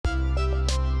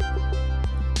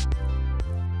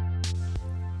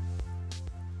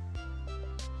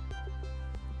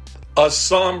A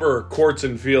somber Courts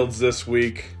and Fields this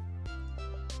week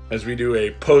as we do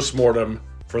a post-mortem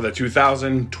for the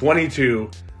 2022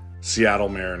 Seattle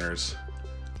Mariners.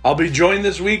 I'll be joined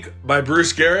this week by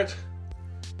Bruce Garrett,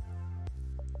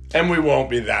 and we won't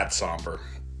be that somber.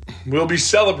 We'll be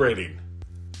celebrating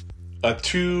a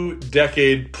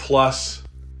 2-decade-plus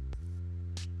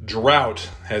drought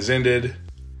has ended,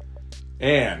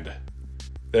 and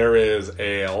there is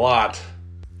a lot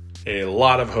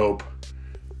of hope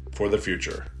for the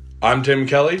future. I'm Tim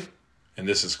Kelly, and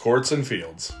this is Courts and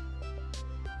Fields.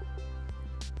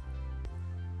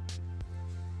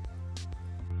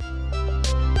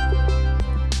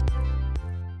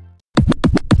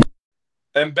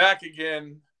 And back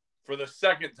again for the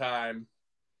second time,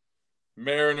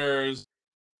 Mariners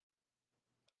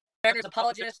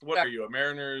apologist. What are you, a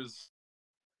Mariners?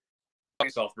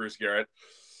 Yourself, Bruce Garrett.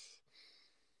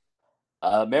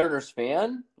 Mariners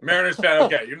fan? Mariners fan.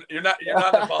 Okay, you're not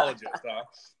an apologist, huh?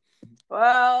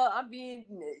 Well, I mean,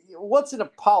 what's an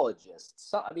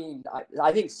apologist?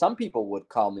 I think some people would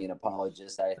call me an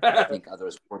apologist. I think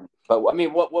others wouldn't. But I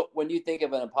mean, what when you think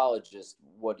of an apologist,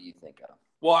 what do you think of?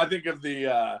 Well, I think of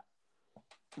the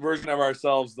version of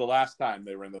ourselves the last time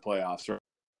they were in the playoffs. Right?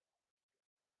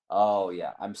 Oh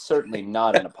yeah, I'm certainly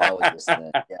not an apologist.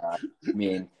 Then. Yeah, I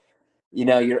mean,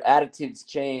 your attitudes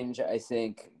change. I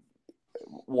think.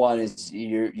 One is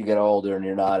you get older and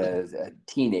you're not a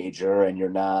teenager and you're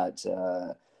not,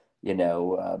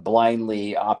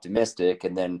 blindly optimistic.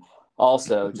 And then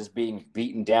also just being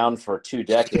beaten down for 2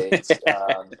 decades,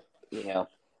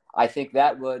 I think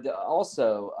that would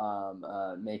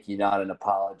also make you not an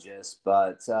apologist.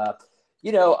 But,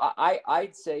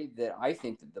 I'd say that I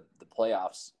think that the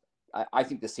playoffs, I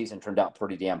think the season turned out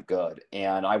pretty damn good.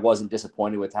 And I wasn't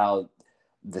disappointed with how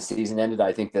the season ended.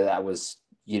 I think that was,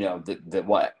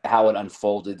 how it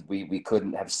unfolded, we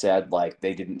couldn't have said like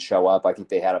they didn't show up. I think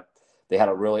they had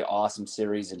a really awesome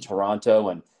series in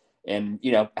Toronto and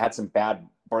had some bad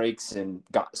breaks and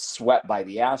got swept by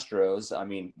the Astros. I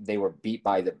mean, they were beat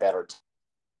by the better team.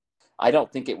 I don't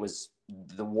think it was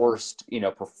the worst,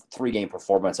 3-game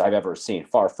performance I've ever seen.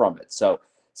 Far from it. So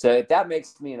if that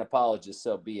makes me an apologist,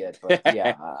 so be it. But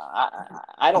yeah,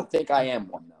 I don't think I am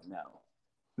one though.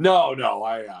 No.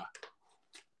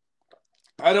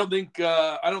 I don't think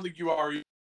you are.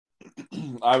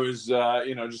 I was,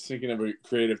 just thinking of a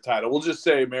creative title. We'll just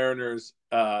say Mariners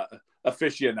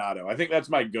aficionado. I think that's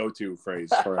my go-to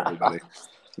phrase for everybody.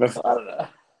 I don't know.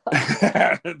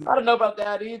 I don't know about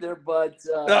that either, but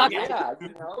yeah,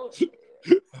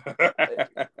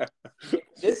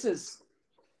 this is,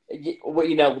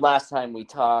 last time we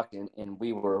talked and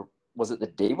we were, was it the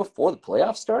day before the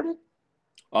playoffs started?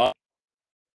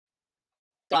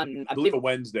 I believe a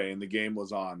Wednesday, and the game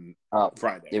was on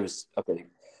Friday. It was okay.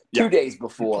 2 days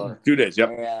before. 2 days, yep.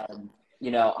 And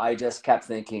I just kept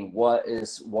thinking, what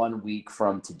is 1 week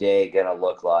from today gonna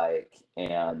look like?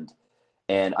 And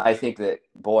I think that,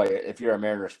 boy, if you're a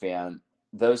Mariners fan,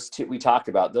 those two we talked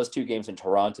about, those 2 games in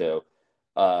Toronto,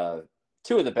 2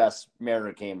 of the best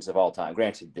Mariner games of all time.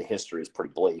 Granted, the history is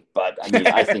pretty bleak, but I mean,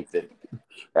 I think that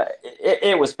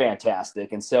it was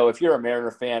fantastic. And so if you're a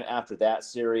Mariner fan after that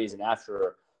series and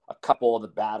after a couple of the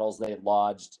battles they had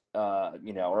lodged,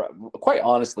 or quite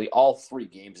honestly, all 3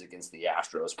 games against the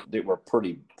Astros, they were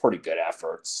pretty good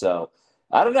efforts. So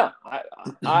I don't know.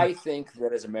 I think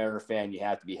that as a Mariner fan, you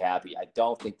have to be happy. I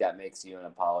don't think that makes you an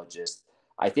apologist.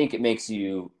 I think it makes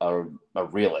you a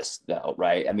realist, though,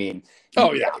 right? I mean,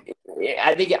 oh yeah.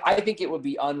 I think it would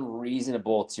be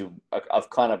unreasonable to have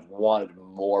kind of wanted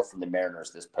more from the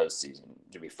Mariners this postseason,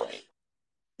 to be frank.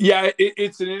 Yeah,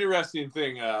 it's an interesting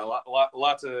thing.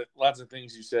 Lots of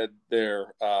things you said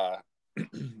there, that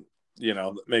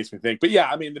makes me think. But yeah,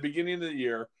 I mean, the beginning of the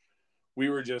year, we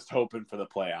were just hoping for the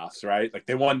playoffs, right? Like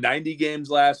they won 90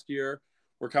 games last year.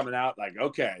 We're coming out like,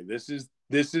 okay, this is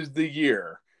the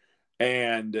year.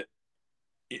 And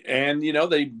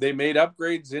they made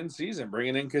upgrades in season,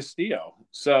 bringing in Castillo.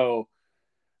 So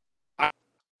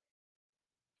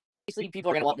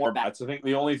people are going to want more back. That's, I think,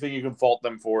 the only thing you can fault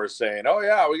them for is saying, oh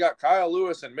yeah, we got Kyle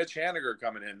Lewis and Mitch Haniger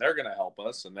coming in. They're going to help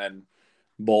us. And then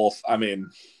both, I mean,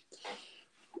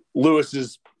 Lewis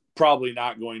is probably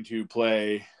not going to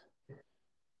play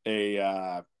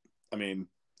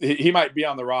he might be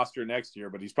on the roster next year,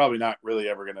 but he's probably not really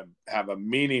ever going to have a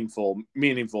meaningful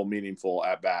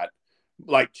at bat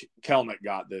like Kelnick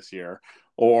got this year,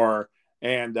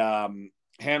 and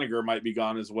Haniger might be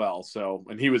gone as well. So,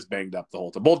 and he was banged up the whole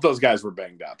time. Both those guys were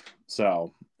banged up.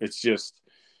 So it's just,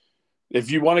 if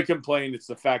you want to complain, it's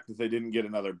the fact that they didn't get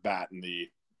another bat in the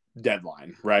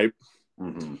deadline, right?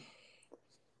 Mm-hmm.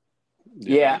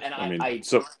 Yeah, and I mean,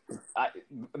 so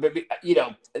but,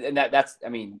 and that's, I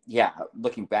mean, yeah,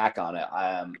 looking back on it,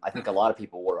 I think a lot of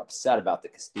people were upset about the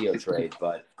Castillo trade,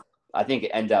 but I think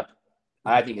I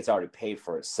think it's already paid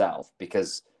for itself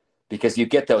because you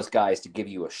get those guys to give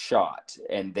you a shot,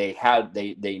 and they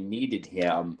needed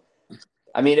him.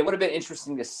 I mean, it would have been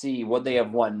interesting to see, would they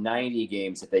have won 90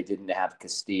 games if they didn't have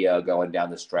Castillo going down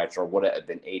the stretch, or would it have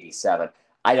been 87?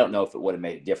 I don't know if it would have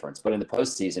made a difference, but in the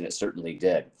postseason, it certainly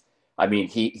did. I mean,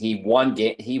 he won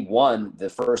the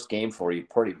first game for you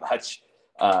pretty much,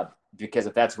 because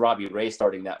if that's Robbie Ray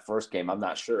starting that first game, I'm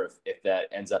not sure if that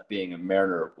ends up being a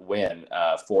Mariner win,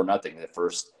 4-0 the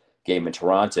first game in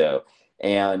Toronto.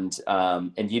 And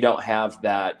you don't have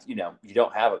that, you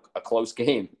don't have a close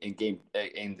game in the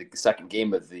second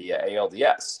game of the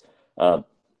ALDS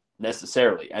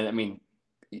necessarily. And I mean,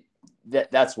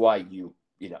 that's why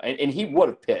and he would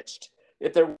have pitched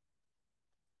if there.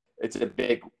 It's a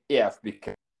big if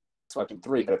because swept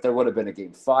 3, but if there would have been a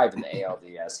game 5 in the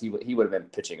ALDS, he would have been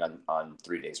pitching on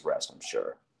 3 days rest, I'm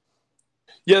sure.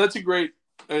 Yeah, that's a great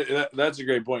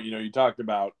point. You talked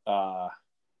about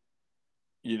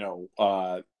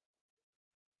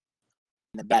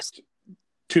The best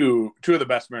two of the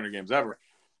best Mariner games ever.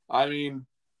 I mean,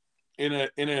 in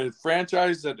a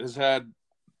franchise that has had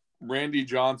Randy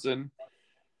Johnson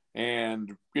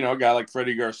and a guy like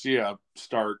Freddie Garcia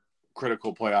start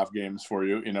critical playoff games for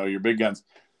you, your big guns.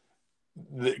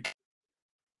 That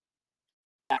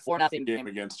 4-0 game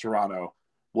against Toronto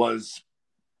was,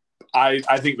 I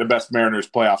think, the best Mariners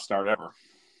playoff start ever.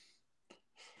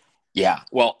 Yeah,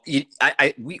 well,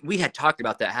 we had talked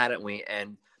about that, hadn't we?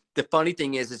 And the funny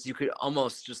thing is you could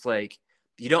almost just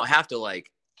you don't have to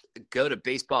go to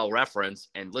Baseball Reference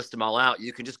and list them all out.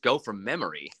 You can just go from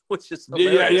memory, which is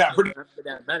hilarious. Yeah.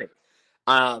 That many.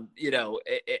 And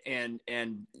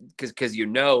because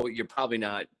you're probably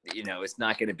not, it's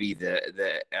not going to be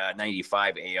the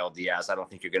 95 ALDS. I don't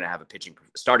think you're going to have a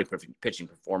starting pitching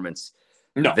performance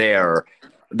there.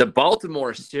 The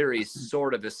Baltimore series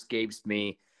sort of escapes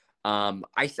me. I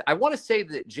want to say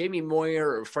that Jamie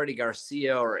Moyer or Freddie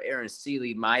Garcia or Aaron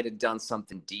Seeley might have done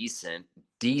something decent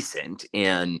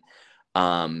in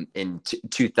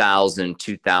 2000,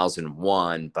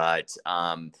 2001, but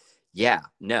yeah,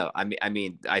 no, I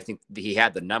mean, I think he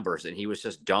had the numbers and he was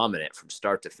just dominant from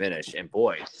start to finish. And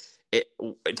boy,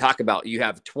 talk about, you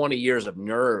have 21 years of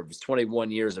nerves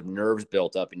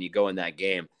built up, and you go in that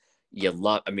game. You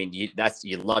love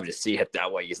to see it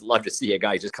that way. You love to see a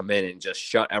guy just come in and just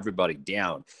shut everybody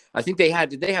down. I think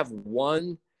did they have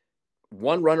one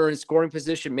runner in scoring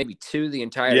position, maybe 2 the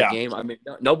entire game? I mean,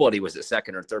 nobody was at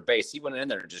second or third base. He went in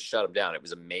there and just shut him down. It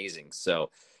was amazing. So,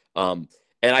 and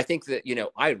I think that,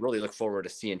 I really look forward to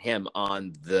seeing him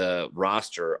on the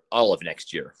roster all of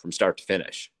next year from start to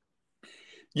finish.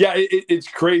 Yeah, it's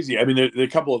crazy. I mean, there are a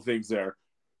couple of things there.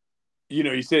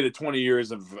 You say the 20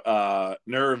 years of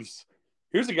nerves.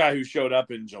 Here's a guy who showed up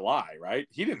in July, right?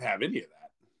 He didn't have any of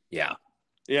that. Yeah.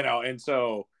 And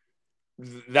so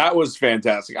that was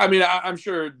fantastic. I mean, I'm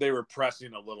sure they were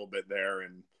pressing a little bit there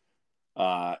in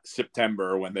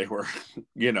September when they were,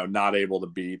 not able to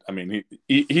beat. I mean,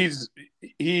 he's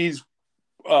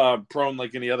prone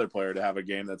like any other player to have a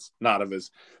game that's not of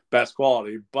his best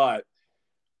quality. But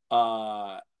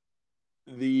the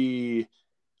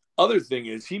other thing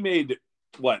is he made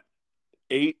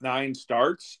 8-9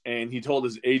 starts, and he told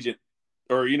his agent,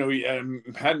 or he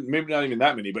hadn't, maybe not even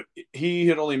that many, but he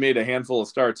had only made a handful of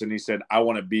starts, and he said, I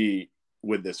want to be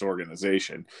with this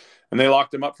organization, and they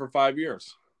locked him up for 5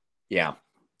 years. Yeah.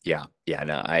 No, and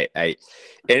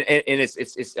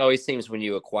it always seems when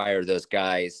you acquire those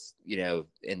guys,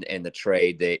 in the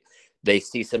trade, they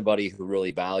see somebody who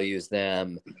really values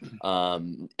them.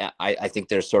 I think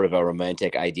there's sort of a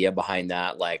romantic idea behind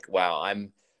that. Wow,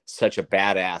 I'm such a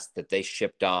badass that they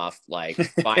shipped off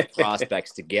 5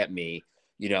 prospects to get me.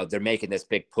 They're making this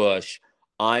big push.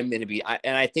 I'm going to be,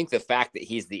 and I think the fact that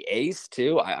he's the ace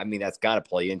too, I mean, that's got to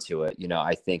play into it.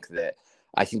 I think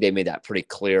they made that pretty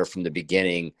clear from the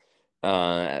beginning.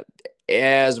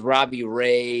 As Robbie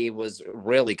Ray was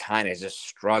really kind of just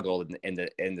struggled in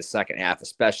the second half,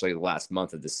 especially the last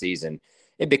month of the season,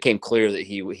 it became clear that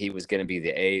he was going to be the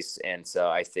ace. And so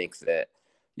I think that,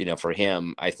 for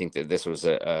him, I think that this was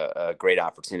a great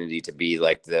opportunity to be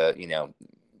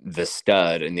the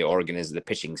stud in the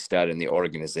pitching stud in the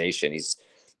organization. He's,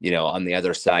 on the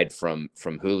other side from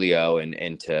Julio,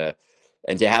 and to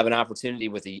have an opportunity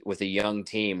with a young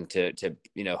team to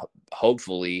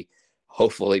hopefully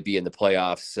be in the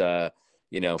playoffs,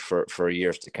 for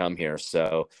years to come here.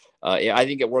 So, I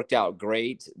think it worked out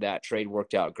great. That trade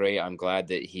worked out great. I'm glad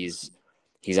that he's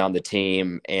He's on the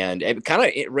team, and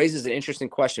it raises an interesting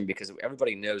question because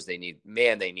everybody knows they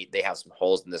have some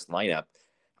holes in this lineup.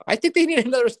 I think they need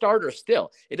another starter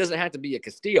still. It doesn't have to be a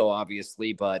Castillo,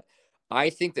 obviously, but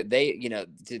I think that they,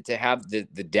 to have the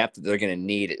depth that they're going to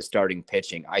need at starting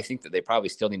pitching, I think that they probably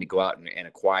still need to go out and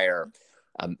acquire,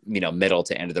 middle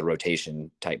to end of the rotation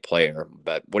type player.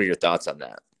 But what are your thoughts on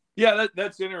that? Yeah,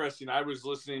 that's interesting. I was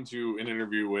listening to an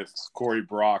interview with Corey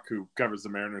Brock, who covers the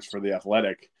Mariners for The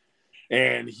Athletic,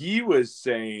 and he was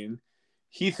saying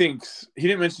he thinks he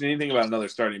didn't mention anything about another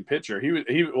starting pitcher.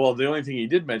 The only thing he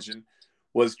did mention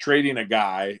was trading a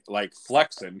guy like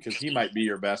Flexen because he might be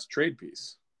your best trade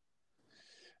piece.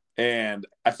 And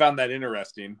I found that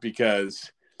interesting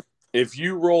because if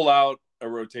you roll out a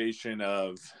rotation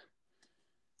of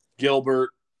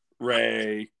Gilbert,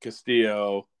 Ray,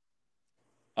 Castillo,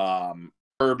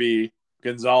 Kirby,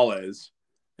 Gonzalez,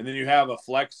 and then you have a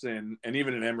Flexen and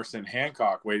even an Emerson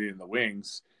Hancock waiting in the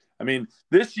wings. I mean,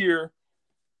 this year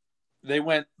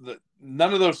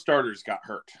none of those starters got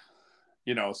hurt.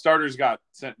 Starters got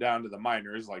sent down to the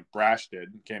minors like Brash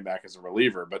did and came back as a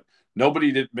reliever, but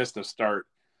nobody missed a start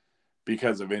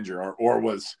because of injury or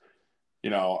was,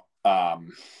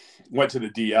 went to the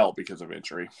DL because of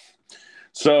injury.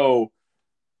 So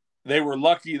they were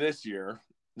lucky this year,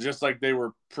 just like they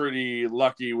were pretty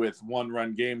lucky with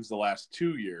 1-run games the last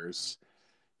 2 years.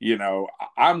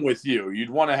 I'm with you. You'd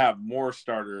want to have more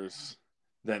starters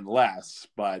than less,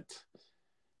 but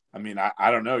I mean,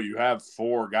 I don't know. You have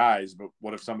 4 guys, but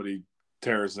what if somebody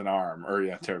tears an arm?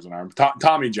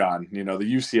 Tommy John, the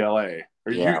UCLA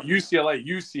or UCLA,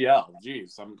 UCL.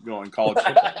 Jeez, I'm going college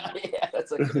football. Yeah,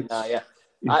 that's a good. Yeah.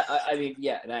 I mean,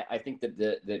 yeah, and I think that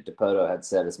the Dipoto had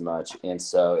said as much, and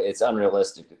so it's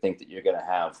unrealistic to think that you're going to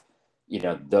have,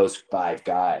 those 5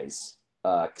 guys,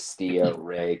 Castillo,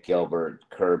 Ray, Gilbert,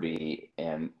 Kirby,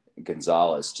 and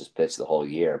Gonzalez just pitch the whole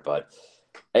year. But,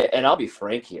 and I'll be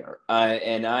frank here,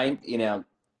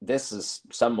 this is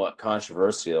somewhat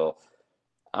controversial.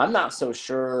 I'm not so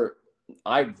sure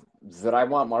that I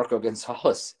want Marco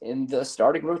Gonzalez in the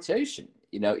starting rotation.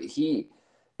 And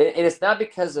it's not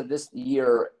because of this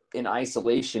year in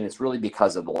isolation. It's really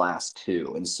because of the last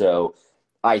 2. And so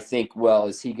I think, well,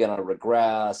 is he going to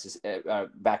regress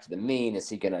back to the mean? Is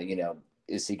he going to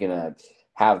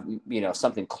have,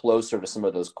 something closer to some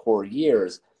of those core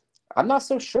years? I'm not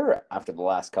so sure after the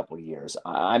last couple of years.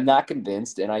 I'm not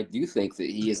convinced. And I do think that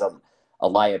he is a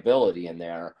liability in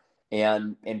there.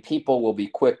 And people will be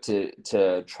quick to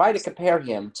try to compare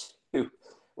him to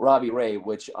Robbie Ray,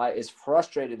 which as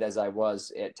frustrated as I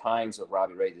was at times with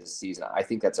Robbie Ray this season, I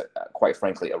think that's quite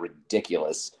frankly a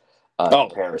ridiculous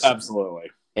comparison.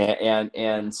 Absolutely.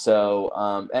 And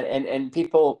so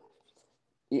people,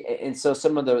 and so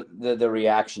some of the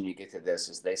reaction you get to this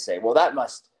is they say, well, that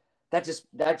just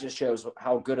shows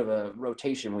how good of a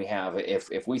rotation we have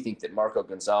if we think that Marco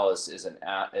Gonzalez is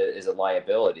a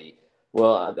liability.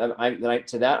 Well,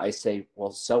 to that I say,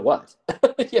 well, so what?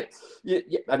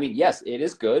 I mean, yes, it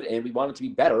is good, and we want it to be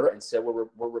better, and so we're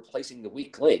replacing the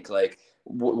weak link. Like,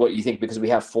 what you think? Because we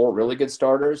have 4 really good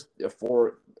starters,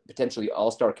 4 potentially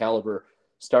all-star caliber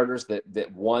starters,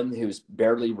 that one who's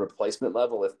barely replacement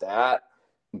level, if that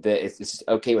it's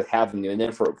okay with having him, and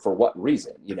then for what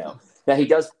reason? Now he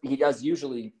does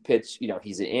usually pitch.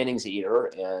 He's an innings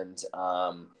eater,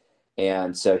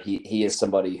 and so he is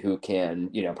somebody who can,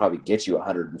 probably get you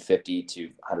 150 to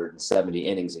 170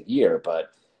 innings a year,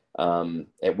 but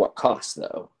at what cost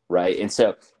though, right? And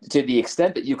so to the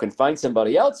extent that you can find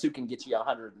somebody else who can get you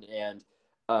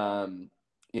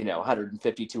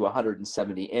 150 to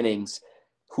 170 innings,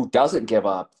 who doesn't give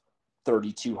up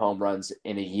 32 home runs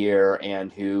in a year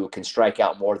and who can strike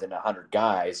out more than 100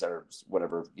 guys or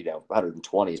whatever,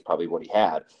 120 is probably what he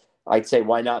had. I'd say,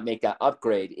 why not make that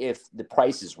upgrade if the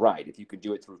price is right? If you could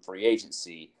do it through free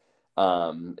agency,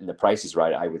 and the price is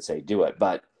right, I would say do it.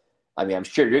 But I mean, I'm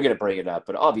sure you're going to bring it up,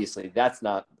 but obviously that's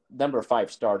not number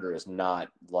 5 starter is not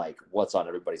like what's on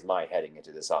everybody's mind heading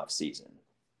into this off season.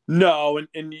 No.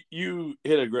 And you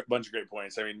hit a bunch of great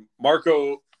points. I mean,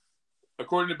 Marco,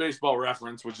 according to Baseball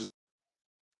Reference, which is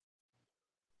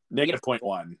negative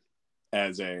 0.1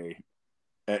 as a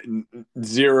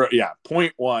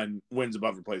 0.1 wins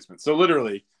above replacement. So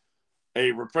literally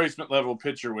a replacement level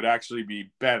pitcher would actually be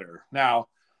better. Now,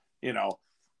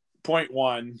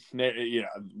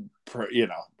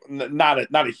 0.1,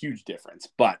 not a huge difference,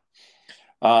 but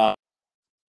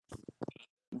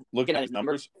looking at his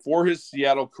numbers for his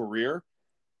Seattle career,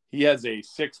 he has a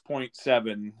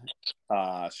 6.7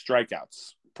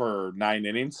 strikeouts per 9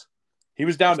 innings. He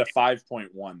was down to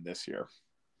 5.1 this year.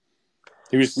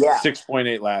 He was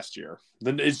 6.8 last year.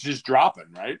 Then it's just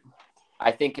dropping, right?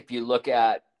 I think if you look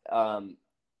at the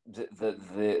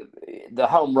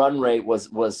home run rate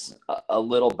was a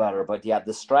little better, but yeah,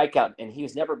 the strikeout, and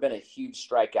he's never been a huge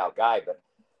strikeout guy, but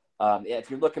if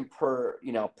you're looking per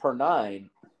nine,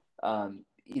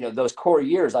 those core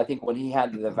years, I think when he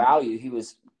had the value, he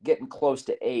was getting close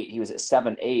to 8. He was at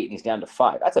 7, 8, and he's down to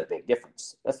 5. That's a big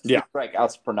difference. That's 3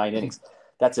 strikeouts per 9 innings.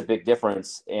 That's a big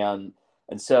difference. And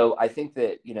so I think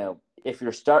that,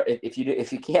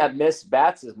 if you can't miss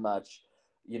bats as much,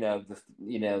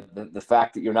 the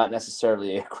fact that you're not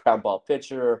necessarily a ground ball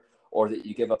pitcher or that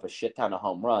you give up a shit ton of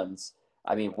home runs,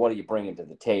 I mean, what are you bringing to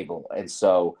the table? And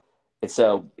so,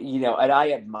 and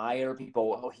I admire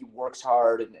people. Oh, he works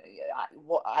hard, and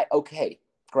okay,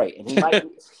 great, and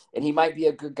he might be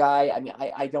a good guy. I mean,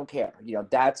 I don't care.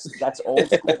 That's old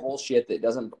school bullshit that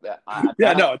doesn't.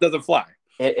 No, it doesn't fly.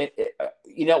 The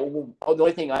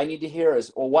only thing I need to hear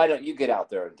is, well, why don't you get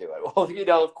out there and do it?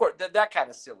 Well, of course, that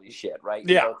kind of silly shit, right?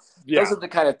 Those are the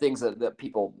kind of things that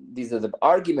people, these are the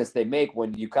arguments they make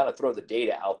when you kind of throw the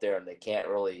data out there and they can't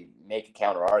really make a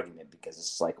counter argument because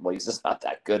it's like, well, he's just not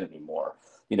that good anymore.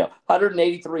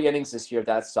 183 innings this year,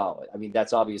 that's solid. I mean,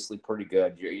 that's obviously pretty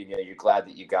good. You're glad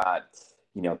that you got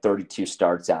 32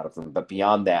 starts out of him. But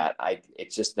beyond that,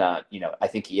 it's just not, I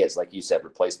think he is, like you said,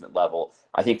 replacement level.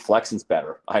 I think Flexen's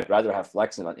better. I'd rather have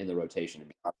Flexen in the rotation.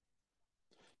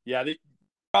 Yeah, the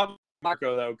problem with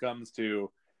Marco, though, comes to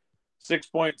 6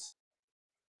 points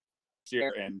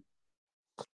year and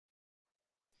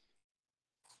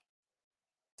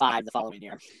 5 the following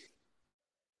year.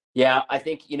 Yeah, I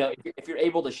think, if you're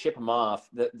able to ship him off,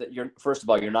 first of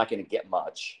all, you're not going to get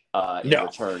much in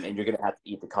return, and you're going to have to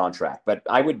eat the contract. But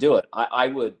I would do it. I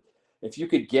would, if you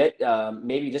could get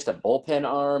maybe just a bullpen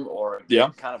arm or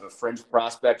kind of a fringe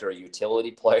prospect or a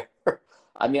utility player.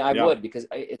 I mean, I would, because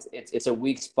it's a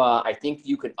weak spot. I think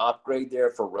you could upgrade there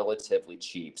for relatively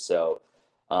cheap. So,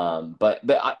 but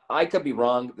I could be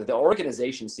wrong. The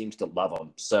organization seems to love him,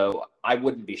 so I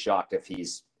wouldn't be shocked if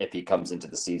he comes into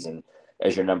the season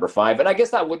as your number 5. And I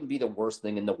guess that wouldn't be the worst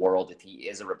thing in the world if he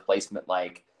is a replacement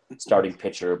like starting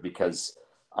pitcher, because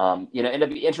and it'd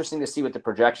be interesting to see what the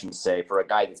projections say for a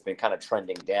guy that's been kind of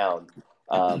trending down.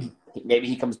 Maybe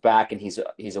he comes back and he's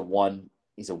a 1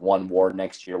 WAR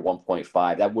next year,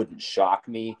 1.5. That wouldn't shock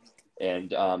me, and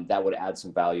that would add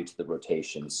some value to the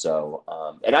rotation. So,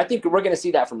 and I think we're going to see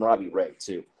that from Robbie Ray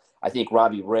too. I think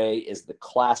Robbie Ray is the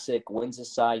classic, wins a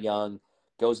Cy Young,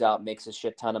 goes out, makes a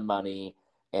shit ton of money,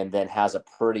 and then has a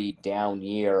pretty down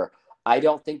year. I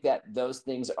don't think that those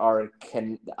things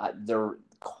they're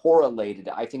correlated.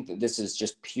 I think that this is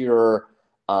just pure,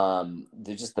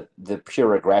 just the pure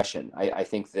regression. I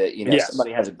think that,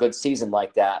 somebody has a good season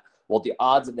like that. Well, the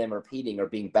odds of them repeating or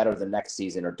being better the next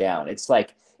season are down. It's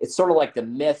sort of like the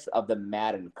myth of the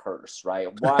Madden curse, right?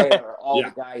 Why are all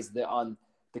the guys that on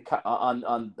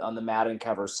the Madden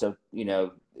cover so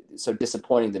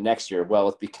disappointing the next year? Well,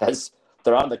 it's because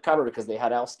they're on the cover because they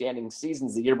had outstanding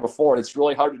seasons the year before, and it's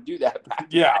really hard to do that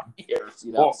back years,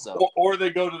 or they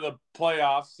go to the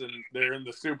playoffs and they're in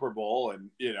the Super Bowl,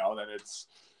 and then it's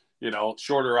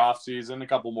shorter off season, a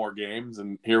couple more games,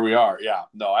 and here we are.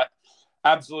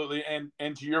 Absolutely.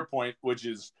 And to your point, which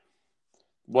is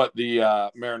what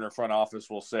the Mariner front office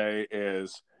will say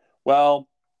is, well,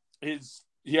 he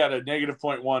had a negative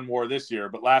 0.1 WAR this year,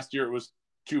 but last year it was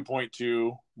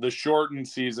 2.2. The shortened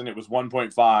season it was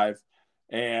 1.5.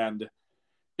 And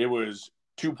it was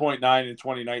 2.9 in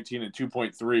 2019 and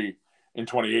 2.3 in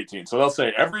 2018. So they'll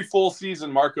say every full season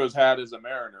Marco's had as a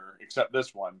Mariner, except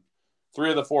this one, 3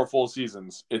 of the 4 full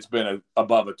seasons, it's been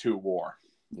above a 2 WAR.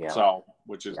 Yeah. So,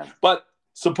 but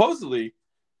supposedly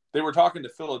they were talking to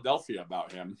Philadelphia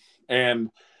about him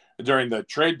and during the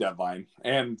trade deadline.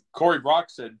 And Corey Brock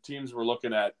said teams were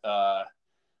looking at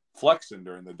Flexen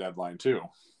during the deadline too.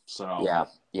 So,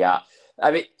 yeah. I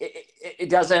mean, it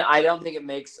doesn't. I don't think it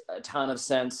makes a ton of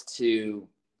sense to,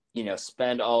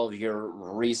 spend all of your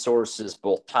resources,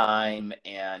 both time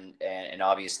and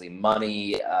obviously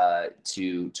money,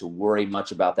 to worry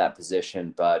much about that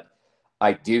position. But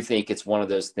I do think it's one of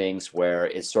those things where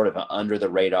it's sort of an under the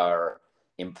radar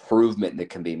improvement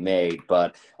that can be made.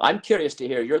 But I'm curious to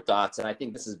hear your thoughts, and I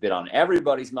think this has been on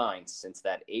everybody's minds since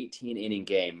that 18-inning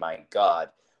game. My God.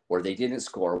 Where they didn't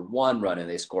score 1 run and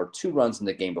they scored 2 runs in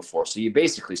the game before. So you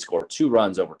basically score 2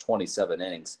 runs over 27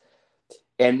 innings.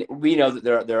 And we know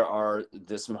that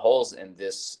there's some holes in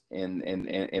the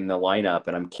lineup.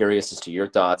 And I'm curious as to your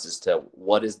thoughts as to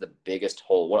what is the biggest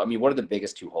hole. What are the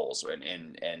biggest 2 holes,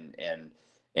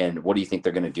 and what do you think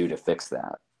they're going to do to fix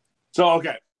that? So,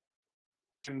 okay.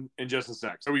 In just a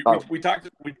sec. So we talked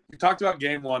about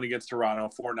game 1 against Toronto,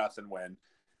 4-0 win.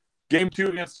 Game 2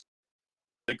 against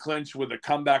They clinch with a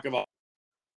comeback of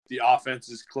the offense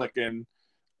is clicking.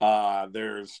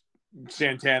 There's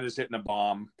Santana's hitting a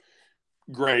bomb.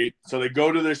 Great. So they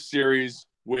go to their series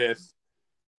with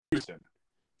Houston.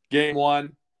 Game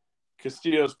 1,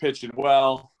 Castillo's pitching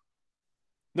well.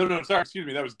 No, sorry, excuse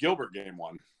me. That was Gilbert game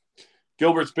 1.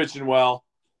 Gilbert's pitching well.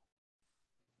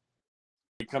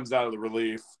 He comes out of the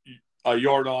relief.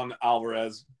 Yordan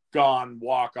Alvarez, gone,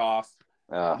 walk off,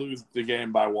 lose the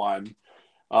game by 1.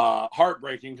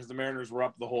 Heartbreaking because the Mariners were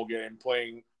up the whole game,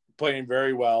 playing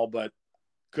very well, but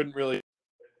couldn't really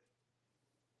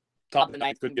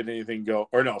couldn't get anything go.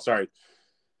 Or no, sorry.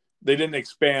 They didn't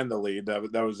expand the lead.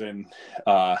 That was in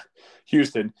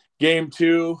Houston. Game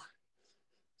 2,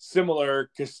 similar.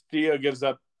 Castillo gives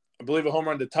up, I believe, a home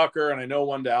run to Tucker, and I know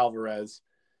one to Alvarez,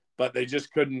 but they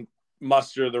just couldn't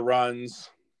muster the runs.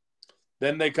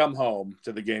 Then they come home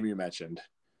to the game you mentioned.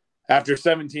 After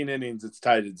 17 innings, it's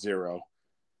tied at 0.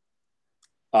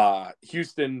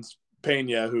 Houston's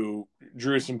Pena, who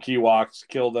drew some key walks,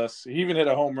 killed us. He even hit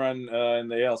a home run in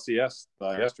the ALCS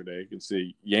yesterday. You can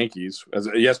see Yankees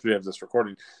yesterday of this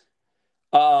recording.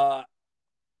 Yeah,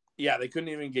 they couldn't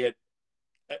even get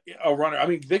a runner. I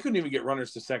mean, they couldn't even get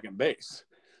runners to second base.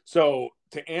 So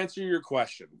to answer your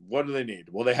question, what do they need?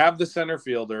 Well, they have the center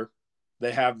fielder.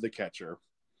 They have the catcher.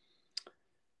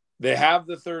 They have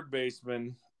the third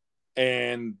baseman.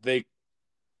 And they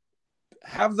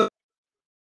have the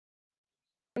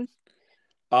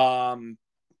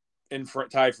in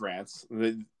Ty France.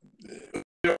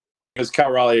 Is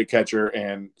Cal Raleigh at catcher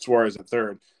and Suarez at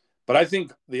third. But I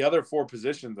think the other 4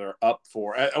 positions are up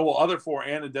for other 4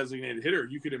 and a designated hitter.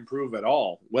 You could improve at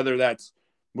all, whether that's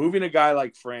moving a guy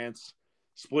like France,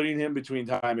 splitting him between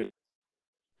time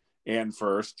and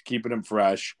first, keeping him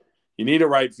fresh. You need a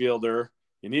right fielder.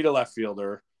 You need a left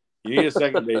fielder. You need a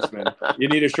second baseman. You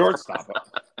need a shortstop.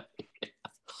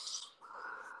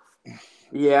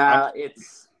 Yeah,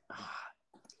 it's.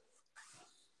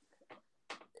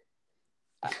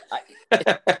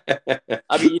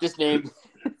 I mean, you just named.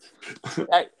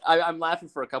 I'm laughing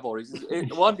for a couple of reasons.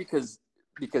 One, because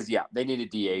yeah, they need a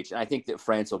DH, and I think that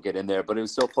France will get in there. But it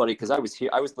was so funny because I was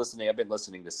here. I was listening. I've been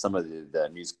listening to some of the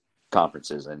news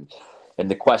conferences, and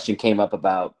the question came up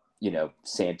about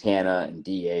Santana and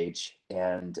DH,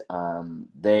 and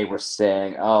they were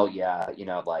saying, oh yeah,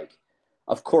 like,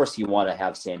 of course you want to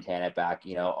have Santana back,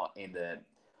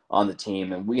 on the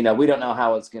team, and we don't know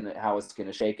how it's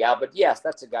gonna shake out, but yes,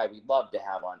 that's a guy we'd love to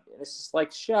have on. And it's just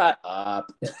like, shut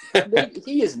up.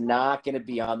 He is not going to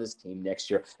be on this team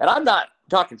next year, and I'm not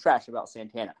talking trash about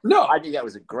Santana. No, I think that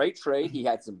was a great trade. He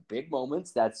had some big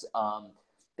moments. That's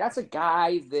a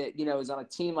guy that, is on a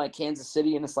team like Kansas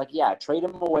City, and it's like, yeah, trade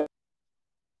him away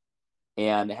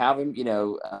and have him, he's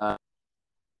going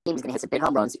to hit some big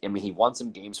home runs. I mean, he won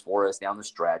some games for us down the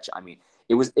stretch. I mean,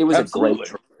 it was a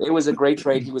great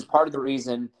trade. He was part of the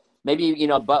reason, maybe,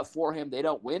 but for him, they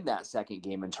don't win that second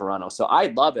game in Toronto. So I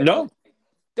love it. No.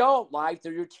 Don't lie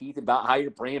through your teeth about how you're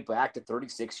bringing back the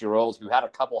 36-year-old who had a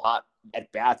couple hot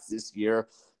at-bats this year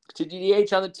to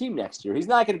DH on the team next year. He's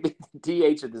not going to be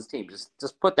the DH of this team.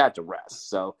 Just put that to rest.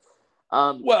 So,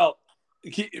 well,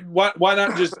 why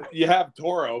not just you have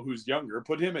Toro, who's younger,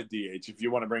 put him at DH if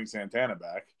you want to bring Santana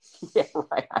back. Yeah,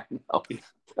 right. I know.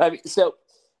 I mean, so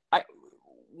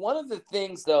one of the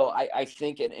things though, I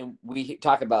think, and we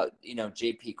talk about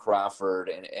J.P. Crawford,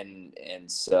 and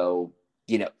so.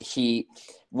 I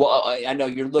know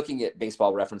you're looking at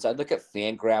Baseball Reference. I look at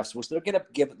Fangraphs, which they're going to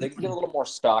give a little more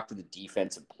stock to the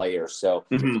defensive player. So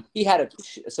he had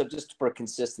so just for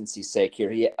consistency's sake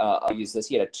here, I'll use this.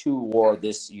 He had a 2 WAR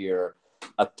this year,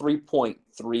 a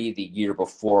 3.3 the year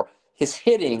before. His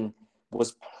hitting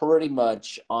was pretty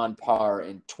much on par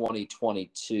in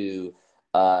 2022.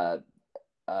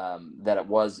 That it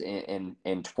was in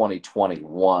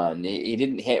 2021. He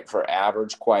didn't hit for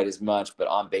average quite as much, but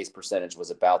on base percentage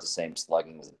was about the same.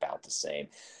 Slugging was about the same.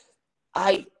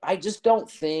 I just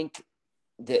don't think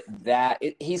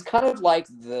he's kind of like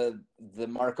the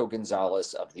Marco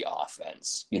Gonzalez of the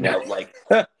offense, like,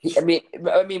 I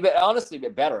mean, but honestly,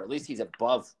 better. At least he's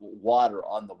above water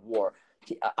on the WAR.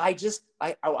 I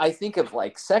think of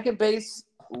like second base,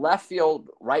 left field,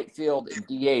 right field, and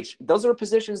DH. Those are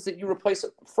positions that you replace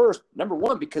first, number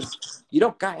one, because you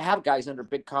don't have guys under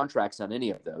big contracts on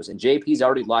any of those. And JP's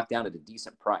already locked down at a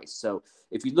decent price. So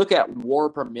if you look at WAR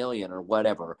per million or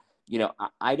whatever,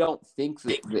 I don't think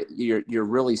that you're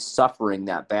really suffering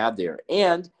that bad there.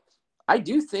 And I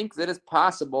do think that it's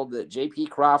possible that J.P.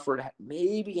 Crawford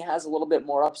maybe has a little bit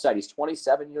more upside. He's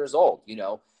 27 years old,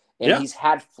 and he's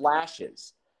had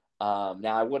flashes. Now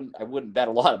I wouldn't bet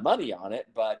a lot of money on it,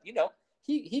 but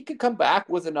he could come back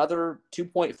with another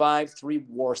 2.5, 3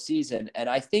 WAR season. And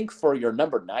I think for your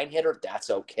number 9 hitter, that's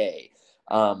okay.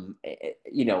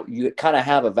 You kind of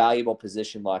have a valuable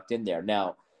position locked in there.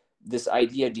 Now, this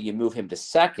idea, do you move him to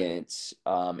second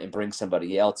and bring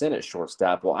somebody else in at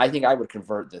shortstop? Well, I think I would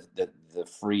convert the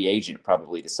free agent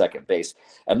probably to second base,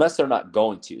 unless they're not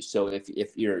going to. So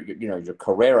if your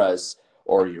Carreras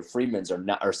or your Freemans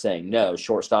are saying no,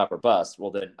 shortstop or bust,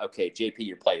 well then okay, JP,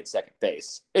 you're playing second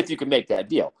base if you can make that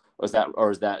deal. Is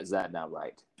that not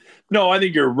right? No, I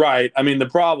think you're right. I mean, the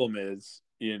problem is,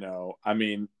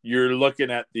 you're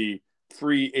looking at the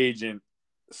free agent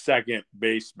second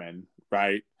baseman,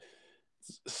 right?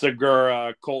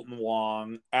 Segura, Colton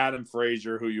Wong, Adam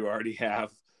Frazier, who you already have,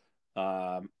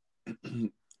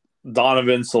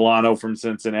 Donovan Solano from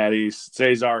Cincinnati,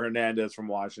 Cesar Hernandez from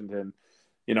Washington.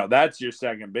 That's your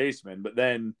second baseman. But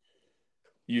then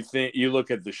you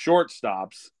look at the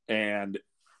shortstops, and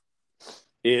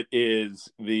it is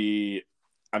you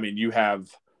have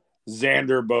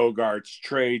Xander Bogaerts,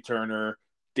 Trey Turner,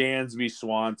 Dansby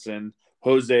Swanson,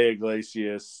 Jose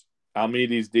Iglesias,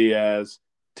 Almides Diaz,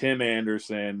 Tim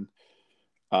Anderson.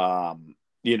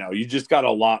 You just got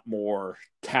a lot more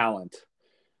talent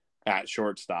at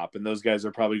shortstop, and those guys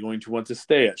are probably going to want to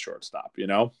stay at shortstop,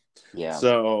 Yeah.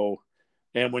 So,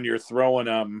 and when you're throwing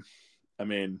them,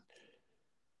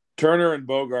 Turner and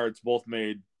Bogaerts both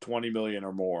made $20 million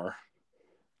or more.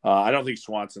 I don't think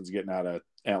Swanson's getting out of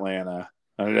Atlanta.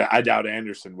 I doubt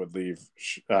Anderson would leave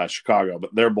Chicago,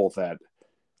 but they're both at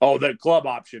the club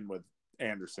option with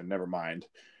Anderson. Never mind.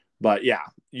 But yeah,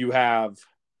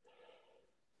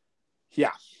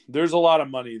 there's a lot of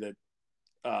money that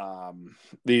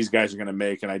these guys are going to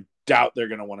make, and I doubt they're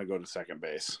going to want to go to second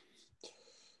base.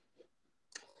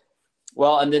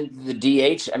 Well, and then the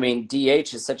DH.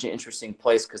 DH is such an interesting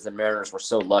place because the Mariners were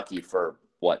so lucky for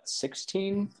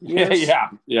 16 years.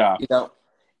 Yeah.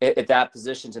 At that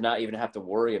position to not even have to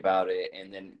worry about it,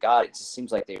 and then God, it just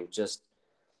seems like they were just.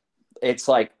 It's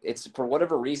for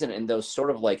whatever reason in those sort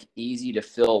of like easy to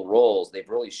fill roles, they've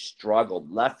really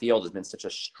struggled. Left field has been such a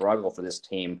struggle for this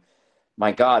team.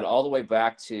 My God, all the way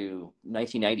back to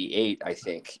 1998, I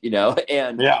think.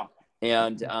 And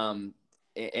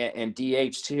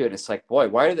DH too. And it's like, boy,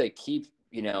 why do they keep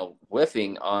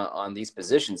whiffing on these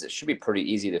positions? It should be pretty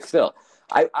easy to fill.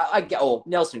 I get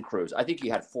Nelson Cruz. I think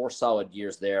you had 4 solid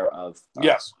years there of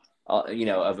yes, of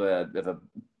a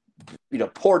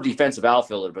poor defensive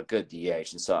outfielder, but good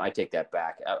DH. And so I take that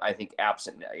back. I think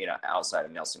absent, outside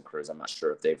of Nelson Cruz, I'm not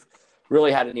sure if they've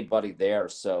really had anybody there.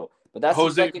 So, but that's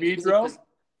Jose Pedro.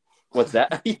 What's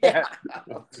that? Yeah.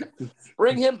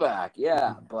 Bring him back.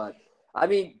 Yeah. But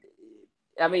if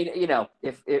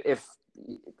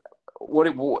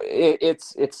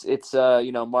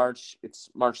it's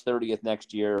March 30th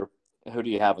next year. Who do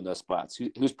you have in those spots?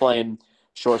 Who's playing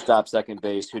shortstop, second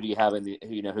base? Who do you have in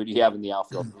the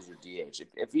outfield? Who's your DH?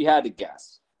 If you had to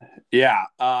guess. Yeah.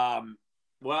 I'm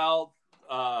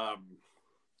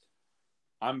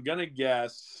gonna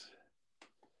guess.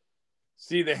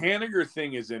 See, the Haniger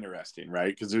thing is interesting, right?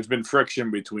 Because there's been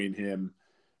friction between him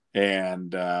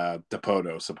and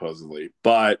Dipoto, supposedly,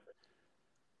 but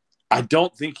I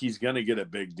don't think he's gonna get a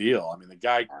big deal. The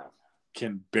guy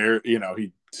can bear.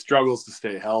 He struggles to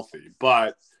stay healthy,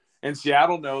 and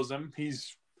Seattle knows him.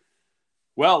 He's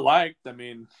well liked.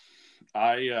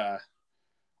 I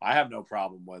have no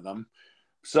problem with him.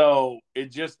 So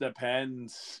it just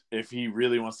depends if he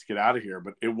really wants to get out of here.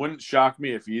 But it wouldn't shock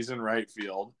me if he's in right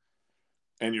field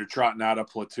and you're trotting out a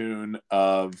platoon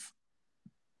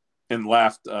in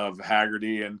left of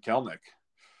Haggerty and Kelenic.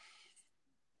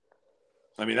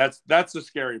 That's the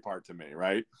scary part to me,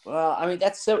 right? Well,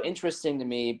 that's so interesting to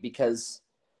me because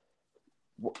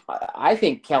I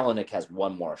think Kelenic has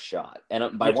one more shot,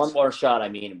 and by one more shot, I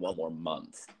mean one more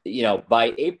month.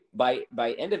 By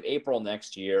end of April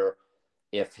next year,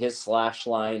 if his slash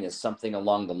line is something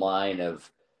along the line of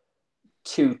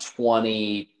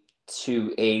 220,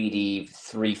 280,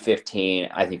 315,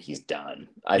 I think he's done.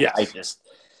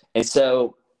 And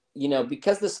so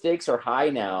because the stakes are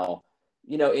high now.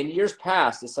 In years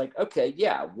past, it's like, okay,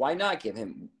 yeah, why not give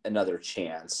him another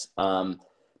chance?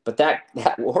 But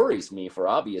that worries me for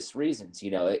obvious reasons.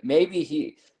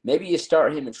 Maybe you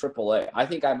start him in AAA. I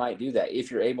think I might do that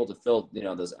if you're able to fill,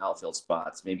 those outfield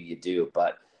spots. Maybe you do,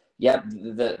 but yeah,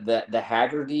 the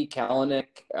Haggerty,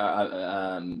 Kelenic,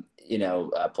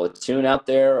 platoon out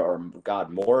there, or God,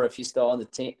 Moore if he's still on the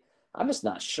team. I'm just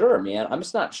not sure, man. I'm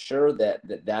just not sure that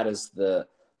is the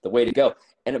way to go.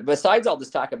 And besides all this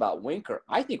talk about Winker,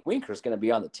 I think Winker is going to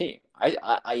be on the team.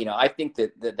 I think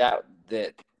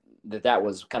that that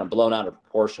was kind of blown out of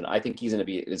proportion. I think he's going to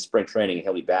be in spring training and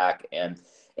he'll be back. And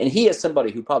he is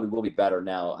somebody who probably will be better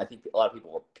now. I think a lot of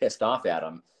people were pissed off at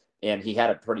him, and he had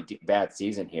a pretty bad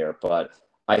season here. But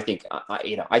I think,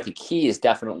 I think he is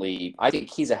definitely, I think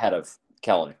he's ahead of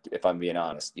Kellen, if I'm being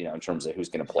honest, in terms of who's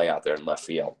going to play out there in left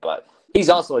field. But he's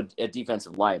also a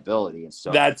defensive liability. And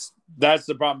so that's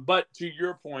the problem. But to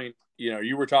your point,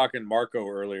 you were talking Marco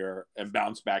earlier and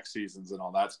bounce back seasons and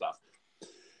all that stuff.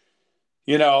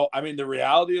 I mean, the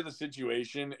reality of the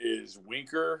situation is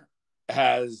Winker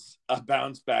has a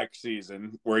bounce back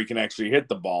season where he can actually hit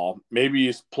the ball. Maybe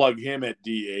you plug him at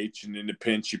DH, and in the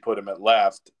pinch you put him at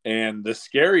left. And the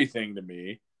scary thing to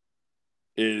me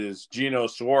is Gino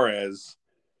Suarez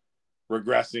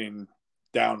regressing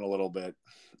down a little bit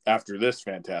after this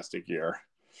fantastic year.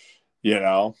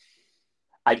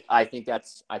 I think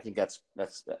that's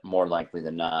more likely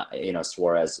than not.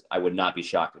 Suarez, I would not be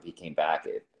shocked if he came back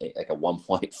at like a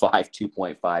 1.5,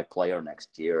 2.5 player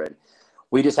next year, and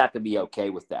we just have to be okay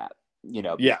with that.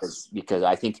 Because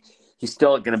I think he's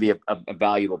still going to be a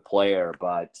valuable player,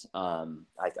 but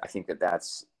I think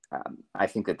that's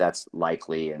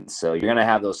likely, and so you're going to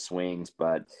have those swings,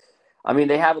 but. I mean,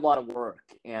 they have a lot of work,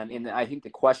 and I think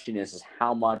the question is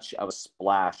how much of a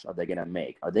splash are they going to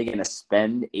make? Are they going to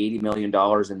spend $80 million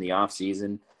in the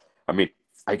offseason? I mean,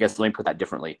 I guess let me put that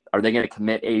differently. Are they going to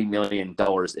commit $80 million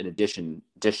in addition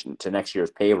to next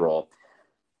year's payroll?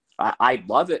 I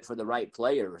love it for the right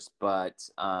players, but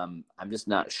I'm just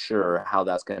not sure how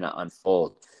that's going to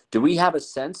unfold. Do we have a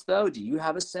sense, though? Do you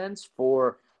have a sense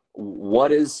for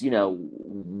what is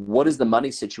the money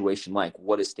situation like?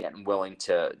 What is Stanton willing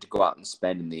to go out and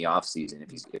spend in the offseason if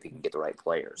he can get the right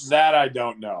players? That I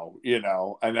don't know, and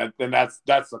that's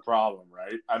the problem,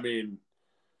 right? I mean,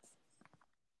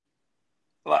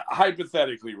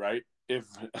 hypothetically, right?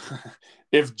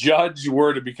 If Judge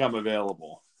were to become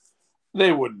available,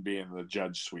 they wouldn't be in the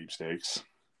Judge sweepstakes.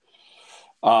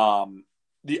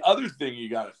 The other thing you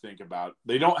got to think about,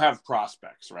 they don't have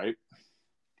prospects, right?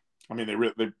 I mean, they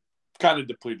kind of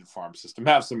depleted farm system.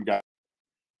 Have some guys,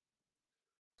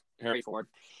 Harry Ford,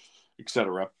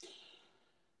 etc.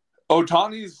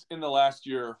 Ohtani's in the last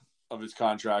year of his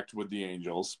contract with the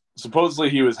Angels. Supposedly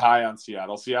he was high on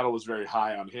Seattle. Seattle was very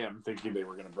high on him, thinking they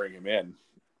were going to bring him in.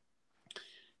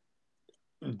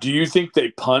 Do you think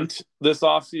they punt this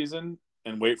offseason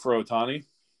and wait for Ohtani?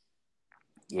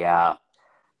 Yeah.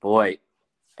 Boy,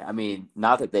 I mean,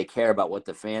 not that they care about what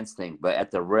the fans think, but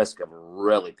at the risk of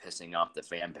really pissing off the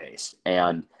fan base.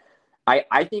 And I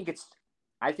think it's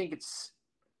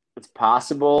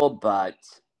possible, but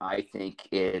I think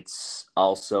it's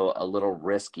also a little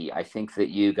risky. I think that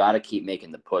you got to keep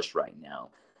making the push right now.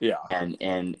 Yeah.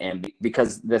 And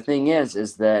because the thing is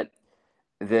that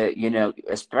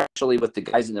especially with the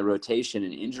guys in the rotation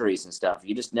and injuries and stuff,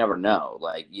 you just never know.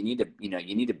 Like you need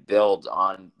to build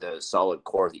on the solid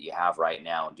core that you have right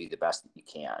now and do the best that you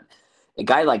can. A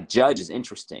guy like Judge is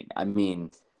interesting. I mean,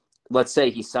 let's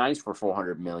say he signs for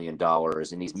 $400 million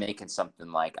and he's making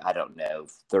something like, I don't know,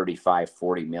 35,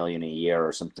 40 million a year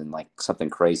or something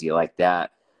crazy like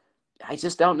that. I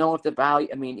just don't know if the value,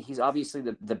 I mean, he's obviously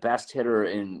the best hitter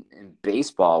in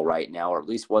baseball right now, or at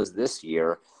least was this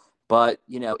year. But,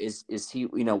 is he,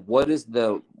 what is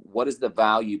the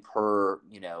value per,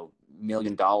 $1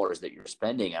 million that you're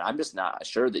spending? And I'm just not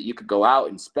sure that you could go out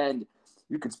and spend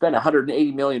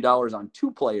 $180 million on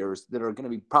two players that are going to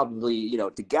be probably,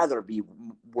 together be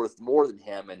worth more than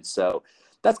him. And so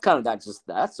that's kind of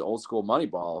that's the old school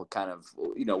Moneyball kind of,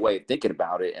 way of thinking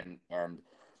about it.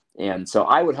 And so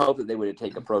I would hope that they would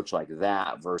take an approach like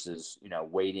that versus,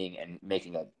 waiting and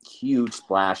making a huge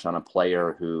splash on a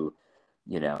player who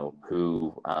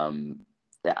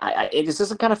it just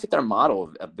doesn't kind of fit their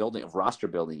model of roster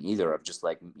building either, of just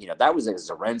like, that was a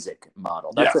Zarenzik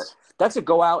model. That's a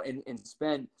go out and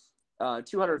spend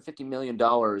 $250 million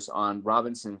on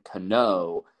Robinson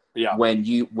Cano when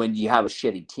you have a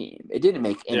shitty team. It didn't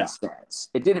make any sense.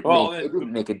 It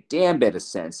didn't make a damn bit of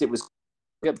sense. It was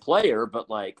a good player, but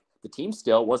like the team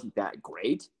still wasn't that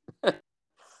great.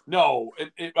 No,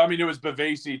 it was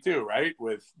Bavasi too, right?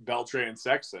 With Beltre and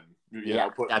Sexton,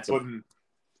 putting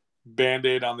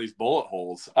Band-Aid on these bullet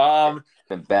holes.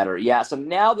 Been better, yeah. So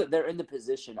now that they're in the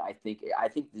position, I think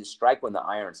the strike when the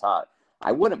iron's hot.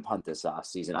 I wouldn't punt this off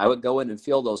season. I would go in and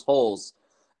fill those holes,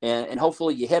 and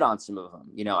hopefully you hit on some of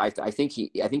them. I think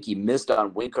he missed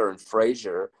on Winker and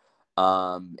Frazier,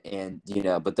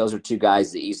 but those are two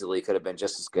guys that easily could have been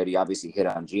just as good. He obviously hit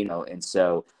on Gino, and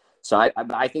so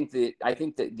I think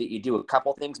that you do a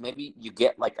couple things. Maybe you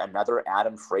get like another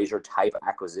Adam Frazier type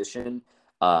acquisition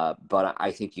But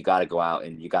I think you got to go out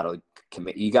and you got to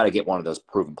commit. You got to get one of those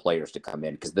proven players to come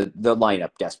in because the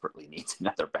lineup desperately needs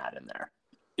another bat in there.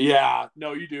 Yeah,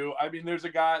 no, you do. I mean, there's a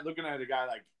guy looking at a guy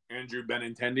like Andrew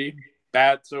Benintendi,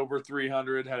 bats over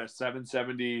 300, had a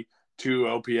 772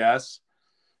 OPS,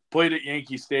 played at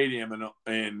Yankee Stadium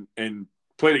and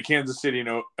played at Kansas City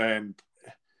and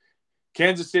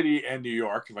New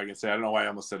York, if I can say. I don't know why I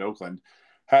almost said Oakland.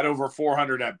 Had over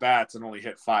 400 at bats and only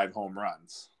hit 5 home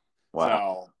runs.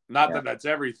 Wow. So not that that's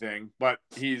everything, but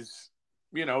he's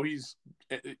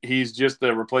just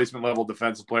a replacement level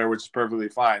defensive player, which is perfectly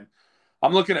fine.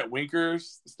 I'm looking at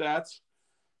Winker's stats.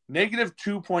 Negative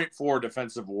 2.4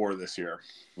 defensive WAR this year.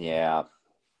 Yeah.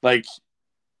 Like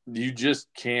you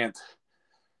just can't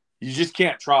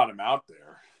trot him out there.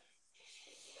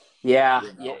 Yeah,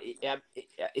 yeah.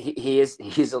 He is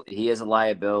a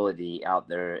liability out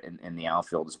there in the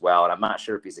outfield as well. And I'm not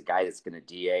sure if he's a guy that's going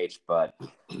to DH, but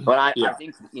I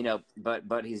think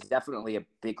but he's definitely a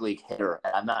big league hitter,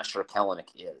 and I'm not sure Kelenic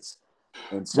is.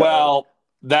 And so,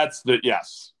 that's the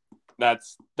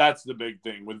big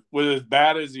thing with as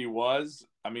bad as he was.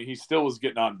 I mean, he still was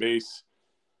getting on base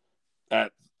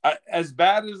at as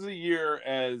bad as the year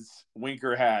as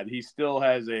Winker had. He still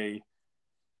has a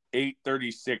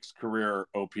 836 career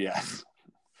OPS.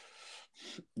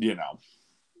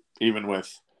 Even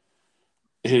with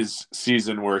his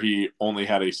season where he only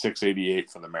had a 688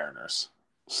 for the Mariners.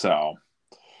 So,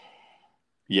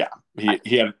 yeah,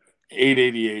 he had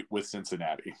 888 with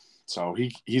Cincinnati. So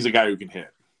he's a guy who can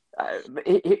hit.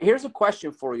 Here's a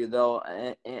question for you, though,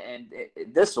 and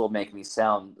this will make me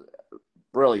sound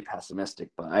really pessimistic,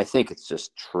 but I think it's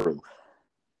just true.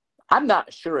 I'm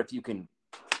not sure if you can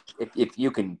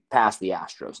pass the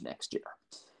Astros next year.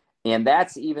 And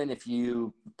that's even if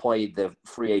you played the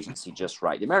free agency just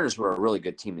right. The Mariners were a really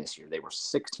good team this year. They were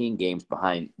 16 games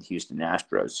behind the Houston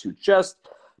Astros, who just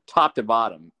top to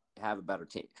bottom have a better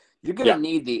team. You're going to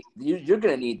need the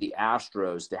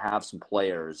Astros to have some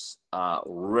players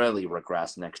really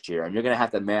regress next year, and you're going to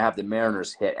have the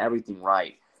Mariners hit everything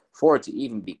right for it to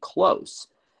even be close.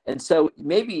 And so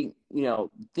maybe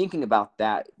thinking about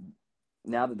that,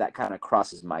 now that kind of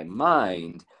crosses my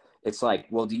mind, it's like,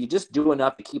 well, do you just do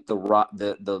enough to keep the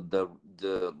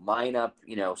lineup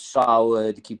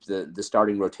solid, to keep the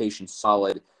starting rotation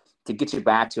solid, to get you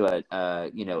back to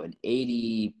an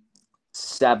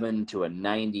 87 to a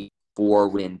 94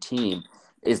 win team?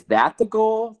 Is that the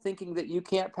goal, thinking that you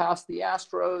can't pass the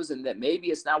Astros and that maybe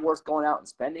it's not worth going out and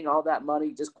spending all that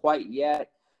money just quite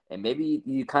yet, and maybe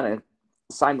you kind of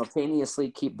simultaneously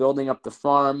keep building up the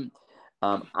farm?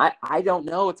 I don't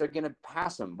know if they're going to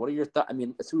pass them. What are your thoughts? I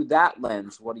mean, through that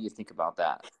lens, what do you think about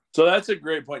that? So that's a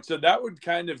great point. So that would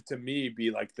kind of, to me, be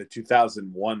like the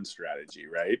 2001 strategy,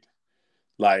 right?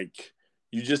 Like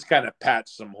you just kind of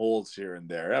patch some holes here and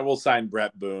there. And we'll sign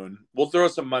Brett Boone. We'll throw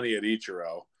some money at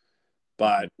Ichiro,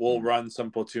 but we'll run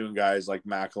some platoon guys like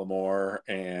McLemore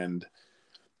and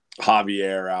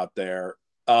Javier out there.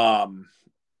 I'm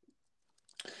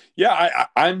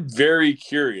very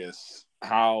curious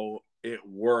how it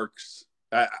works,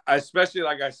 especially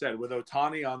like I said, with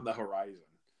Ohtani on the horizon.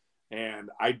 And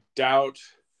I doubt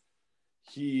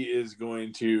he is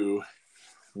going to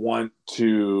want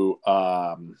to,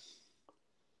 or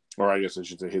I guess I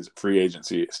should say his free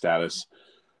agency status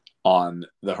on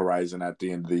the horizon at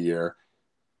the end of the year.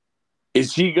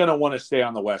 Is he going to want to stay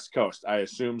on the West Coast? I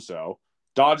assume so.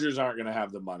 Dodgers aren't going to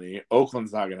have the money.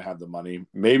 Oakland's not going to have the money.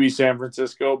 Maybe San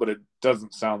Francisco, but it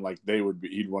doesn't sound like they would be.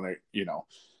 He'd want to,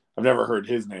 I've never heard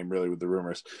his name really with the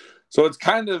rumors. So it's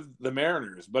kind of the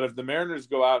Mariners. But if the Mariners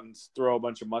go out and throw a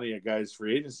bunch of money at guys'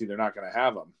 free agency, they're not going to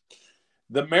have them.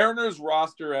 The Mariners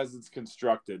roster as it's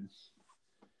constructed,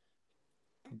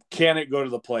 can it go to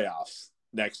the playoffs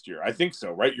next year? I think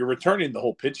so, right? You're returning the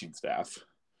whole pitching staff.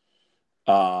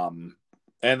 And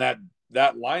that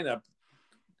lineup,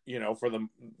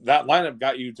 that lineup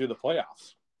got you to the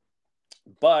playoffs.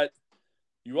 But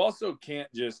you also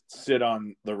can't just sit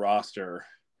on the roster.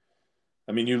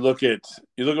 I mean, you look at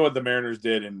what the Mariners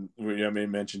did in,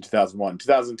 mentioned 2001,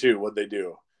 2002. What'd they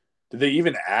do? Did they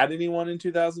even add anyone in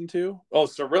 2002? Oh,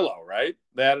 Cirillo, right?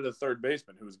 They added a third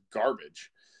baseman who was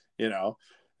garbage,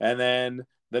 And then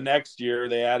the next year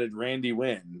they added Randy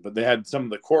Wynn, but they had some of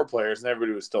the core players and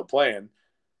everybody was still playing.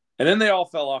 And then they all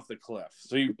fell off the cliff.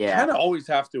 So you kind of always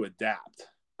have to adapt.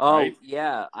 Oh, right?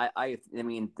 Yeah. I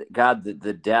mean, God,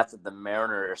 the death of the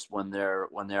Mariners when their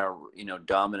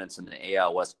dominance in the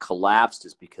AL West collapsed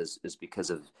is because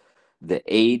of the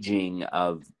aging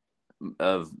of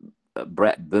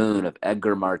Brett Boone, of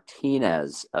Edgar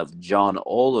Martinez, of John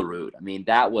Olerud. I mean,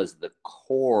 that was the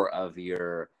core of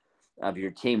your of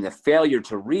your team, the failure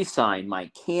to re-sign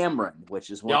Mike Cameron, which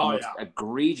is one of the most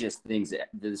egregious things that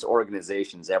this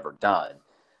organization's ever done.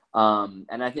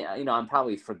 And I think, I'm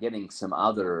probably forgetting some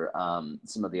of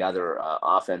the other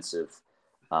offensive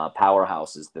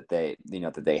powerhouses that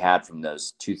they had from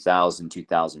those 2000,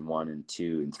 2001, and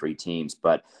 2 and 3 teams.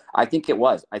 But I think it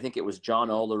was John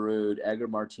Olerud, Edgar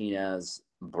Martinez,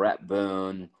 Brett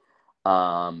Boone,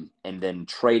 and then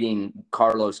trading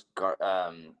Carlos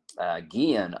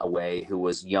Guillen away, who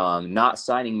was young, not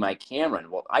signing Mike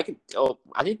Cameron. Well, I think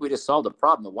we just solved the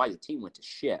problem of why the team went to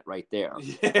shit right there.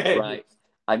 Yeah. Right.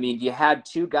 I mean, you had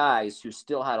 2 guys who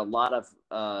still had a lot of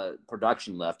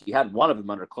production left. You had one of them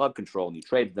under club control, and you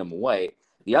traded them away.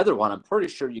 The other one, I'm pretty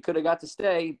sure you could have got to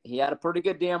stay. He had a pretty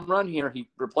good damn run here. He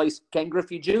replaced Ken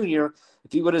Griffey Jr.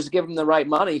 If you would have given him the right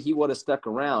money, he would have stuck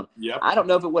around. Yep. I don't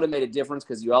know if it would have made a difference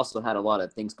because you also had a lot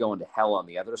of things going to hell on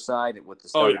the other side with the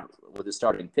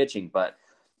starting pitching. But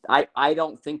I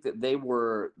don't think that they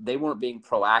weren't being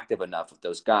proactive enough with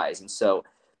those guys. And so,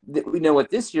 with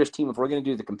this year's team, if we're going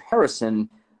to do the comparison,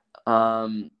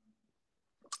 like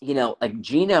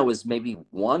Gino is maybe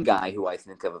one guy who I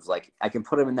think of as like, I can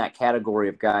put him in that category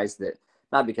of guys that,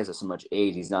 not because of so much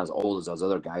age, he's not as old as those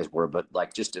other guys were, but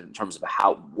like just in terms of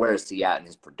where is he at in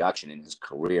his production, in his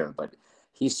career. But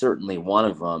he's certainly one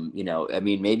of them. I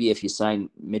mean, maybe if you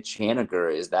sign Mitch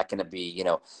Haniger, is that going to be,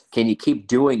 can you keep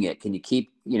doing it? Can you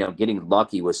keep, getting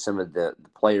lucky with some of the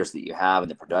players that you have and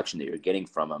the production that you're getting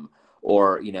from them?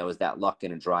 Or, is that luck going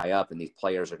to dry up and these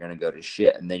players are going to go to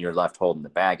shit and then you're left holding the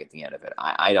bag at the end of it?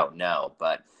 I don't know.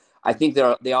 But I think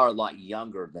they are a lot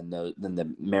younger than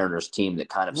the Mariners team that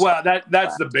kind of. Well,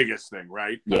 that's the biggest thing,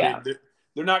 right? Yeah. I mean,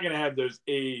 they're not going to have those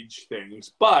age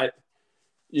things, but,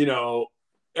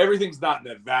 everything's not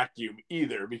in a vacuum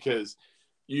either, because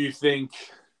you think,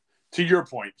 to your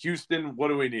point, Houston, what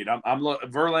do we need? I'm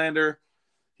Verlander.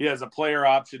 He has a player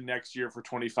option next year for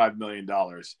 $25 million.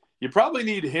 You probably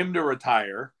need him to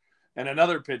retire and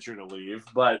another pitcher to leave.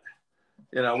 But,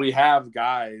 we have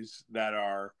guys that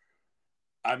are,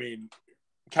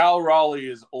 Cal Raleigh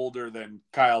is older than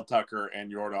Kyle Tucker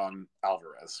and Yordan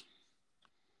Alvarez.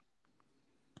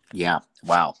 Yeah.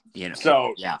 Wow.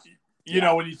 So, yeah.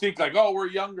 When you think like, oh, we're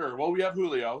younger. Well, we have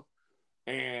Julio.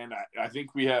 And I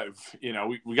think we have,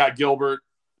 we got Gilbert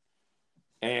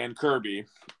and Kirby.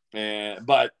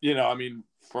 But,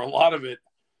 for a lot of it,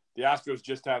 the Astros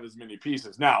just have as many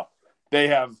pieces. Now, they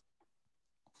have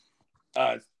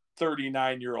a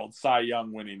 39-year-old Cy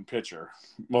Young winning pitcher,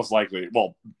 most likely.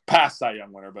 Well, past Cy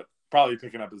Young winner, but probably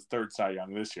picking up his 3rd Cy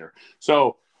Young this year.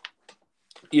 So,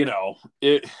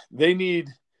 they need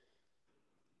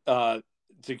to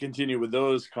continue with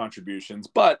those contributions.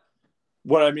 But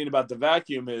what I mean about the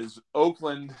vacuum is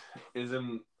Oakland is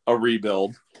in a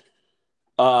rebuild.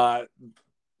 The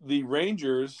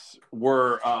Rangers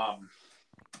were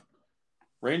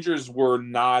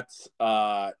not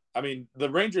the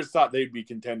Rangers thought they'd be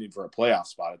contending for a playoff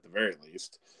spot at the very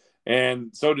least. And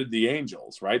so did the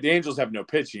Angels, right? The Angels have no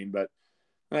pitching, but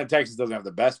Texas doesn't have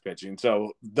the best pitching.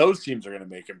 So those teams are going to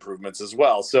make improvements as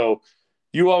well. So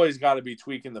you always got to be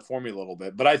tweaking the formula a little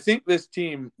bit. But I think this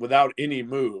team, without any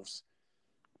moves,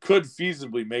 could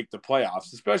feasibly make the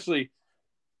playoffs, especially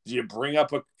do you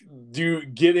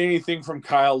get anything from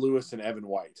Kyle Lewis and Evan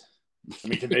White?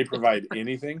 Can they provide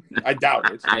anything? I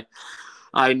doubt it.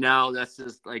 I know that's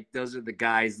just like, those are the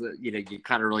guys that, you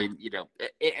kind of really,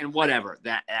 and whatever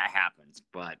that happens,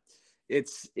 but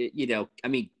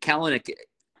Kelenic,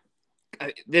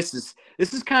 this is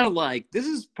kind of like, this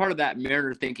is part of that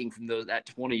Mariner thinking from that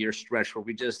 20-year stretch where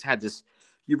we just had this,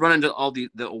 you run into all the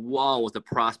wall with the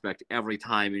prospect every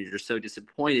time and you're so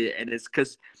disappointed. And it's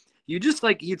because you just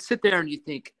you'd sit there and you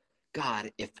think,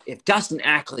 God, if Dustin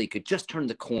Ackley could just turn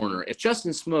the corner, if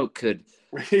Justin Smoke could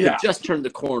just turn the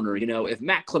corner, if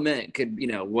Matt Clement could,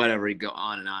 whatever, you go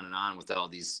on and on and on with all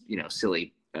these,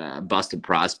 silly busted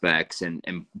prospects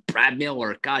and Brad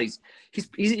Miller. God,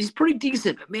 he's pretty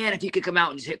decent, but man, if he could come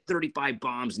out and just hit 35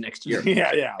 bombs next year.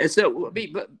 Yeah. And so,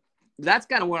 but that's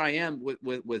kind of where I am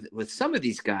with some of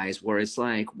these guys, where it's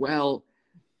like, well,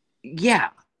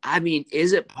 yeah.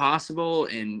 Is it possible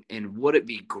and would it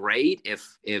be great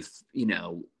if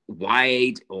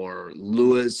White or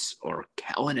Lewis or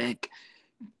Kelenic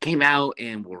came out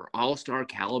and were all-star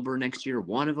caliber next year?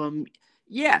 One of them,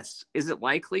 yes. Is it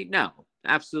likely? No,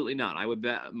 absolutely not. I would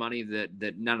bet money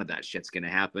that none of that shit's going to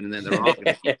happen, and then they're all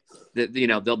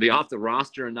they'll be off the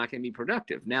roster and not going to be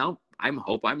productive. Now, I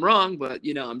hope I'm wrong, but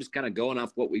I'm just kind of going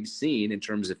off what we've seen in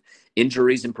terms of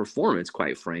injuries and performance,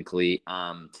 quite frankly.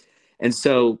 And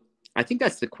so I think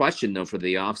that's the question, though, for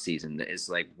the offseason is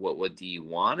like, what do you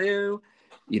want to,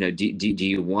 do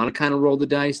you want to kind of roll the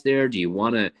dice there? Do you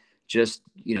want to just,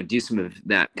 do some of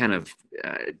that kind of,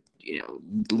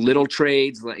 little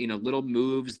trades, little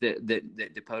moves that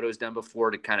Dipoto's done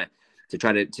before to kind of to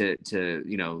try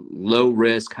to low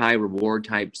risk, high reward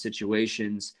type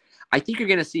situations. I think you're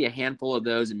going to see a handful of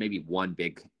those and maybe one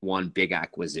big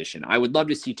acquisition. I would love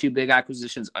to see two big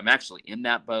acquisitions. I'm actually in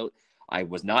that boat. I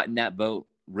was not in that boat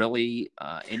really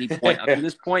any point up to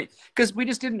this point because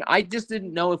I just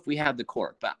didn't know if we had the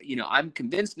core. But I'm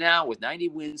convinced now with 90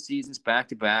 win seasons back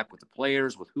to back with the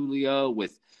players, with Julio,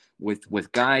 with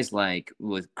guys like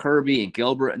with Kirby and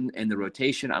Gilbert and the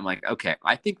rotation. I'm like, okay,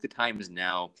 I think the time is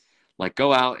now. Like,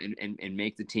 go out and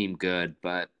make the team good.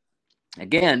 But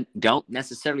again, don't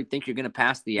necessarily think you're going to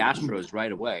pass the Astros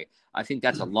right away. I think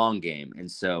that's a long game.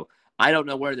 And so I don't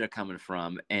know where they're coming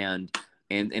from. And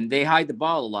they hide the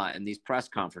ball a lot in these press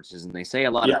conferences, and they say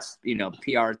a lot of,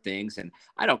 PR things. And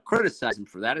I don't criticize them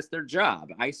for that. It's their job.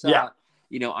 I saw,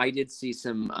 I did see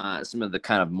some of the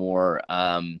kind of more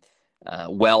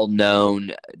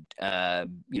well-known,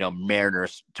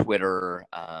 Mariners Twitter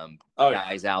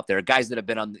guys out there, guys that have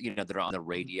been on, that are on the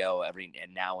radio every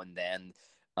and now and then,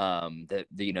 that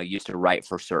used to write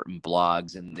for certain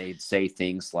blogs, and they'd say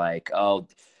things like, "Oh,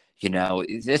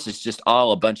 this is just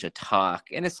all a bunch of talk,"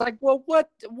 and it's like, well, what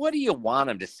do you want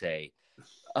them to say?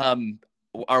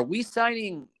 Are we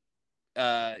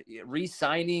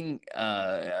re-signing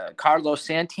Carlos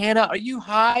Santana? Are you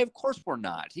high? Of course we're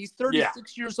not. He's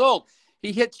 36 years old.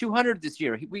 He hit 200 this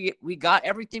year. We got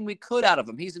everything we could out of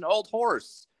him. He's an old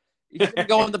horse. He's going to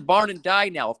go in the barn and die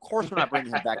now. Of course we're not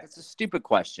bringing him back. It's a stupid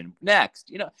question.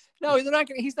 Next, no, they're not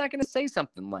going. He's not going to say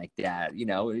something like that.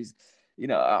 He's,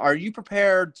 are you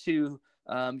prepared to,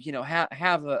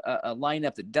 have a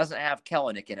lineup that doesn't have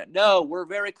Kelenic in it? No, we're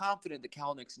very confident that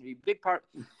Kelenic's going to be a big part.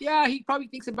 Yeah, he probably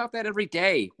thinks about that every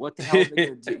day. What the hell are they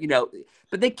going to do?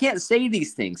 But they can't say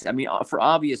these things. I mean, for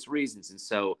obvious reasons. And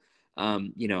so,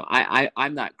 I'm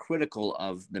not critical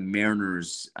of the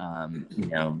Mariners,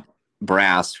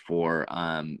 brass for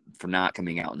not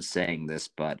coming out and saying this,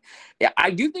 but yeah,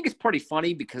 I do think it's pretty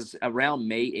funny because around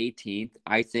May 18th,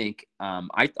 I think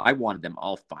I wanted them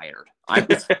all fired. I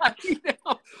was,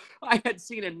 I had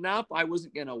seen enough. I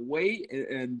wasn't gonna wait,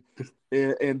 and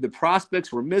the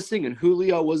prospects were missing, and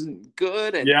Julio wasn't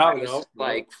good, and I was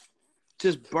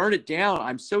just burn it down.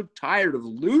 I'm so tired of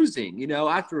losing.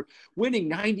 After winning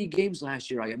 90 games last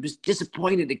year, I'm just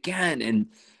disappointed again,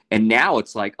 and now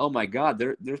it's like, oh my God,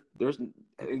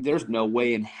 there's no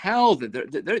way in hell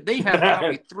that they have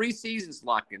probably 3 seasons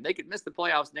locked in. They could miss the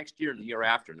playoffs next year and the year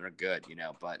after, and they're good,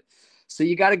 But so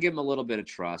you got to give them a little bit of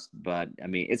trust. But I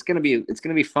mean, it's gonna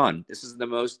be fun. This is the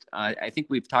most. I think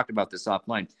we've talked about this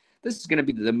offline. This is gonna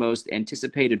be the most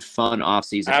anticipated fun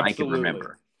offseason I can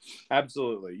remember.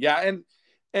 Absolutely, yeah,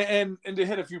 and to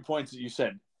hit a few points that you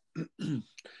said,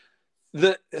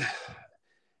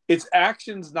 it's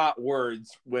actions, not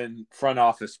words, when front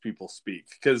office people speak.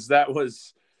 Because that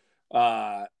was,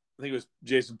 I think it was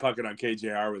Jason Puckett on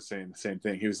KJR was saying the same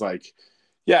thing. He was like,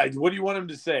 "Yeah, what do you want him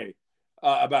to say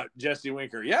about Jesse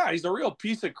Winker? Yeah, he's a real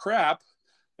piece of crap."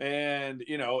 And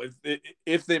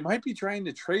if they might be trying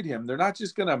to trade him, they're not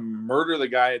just going to murder the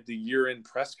guy at the year-end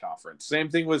press conference. Same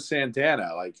thing with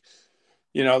Santana. Like,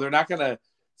 they're not going to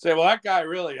say, well, that guy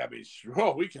really,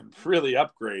 we can really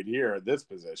upgrade here at this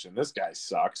position. This guy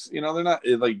sucks. They're not,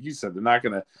 like you said, they're not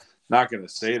gonna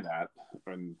say that,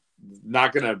 and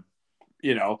not gonna,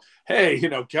 hey,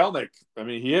 Kelenic. I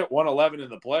mean, he hit 111 in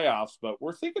the playoffs, but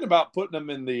we're thinking about putting him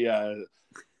in the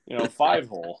 5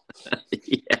 hole.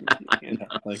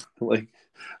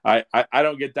 I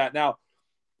don't get that. Now,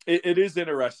 it is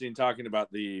interesting talking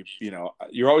about the,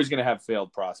 you're always going to have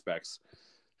failed prospects.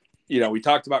 We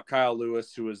talked about Kyle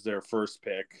Lewis, who was their first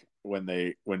pick when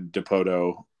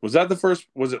Dipoto was that the first,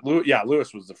 was it Lewis? Yeah,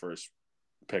 Lewis was the first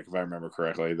pick, if I remember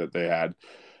correctly, that they had.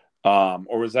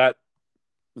 Or was that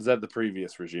the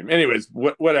previous regime? Anyways,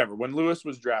 whatever. When Lewis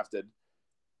was drafted,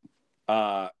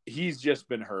 he's just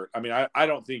been hurt. I mean, I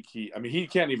don't think he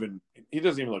doesn't even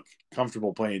look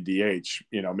comfortable playing DH.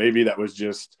 Maybe that was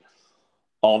just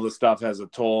all the stuff has a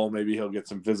toll. Maybe he'll get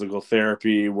some physical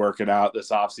therapy, work it out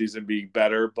this offseason, be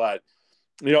better. But,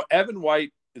 Evan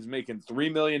White is making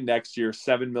 $3 million next year,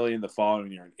 $7 million the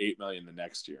following year, and $8 million the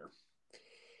next year.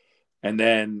 And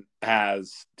then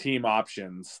has team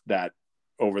options that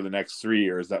over the next 3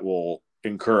 years that will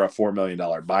incur a $4 million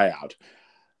buyout.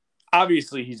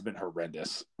 Obviously, he's been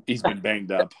horrendous. He's been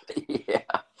banged up. Yeah.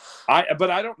 But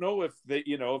I don't know if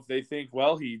they think,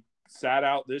 well, he sat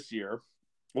out this year.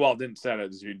 Well, didn't sat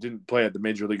out this year. Didn't play at the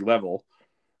major league level.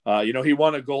 He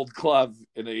won a Gold Glove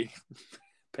in a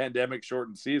pandemic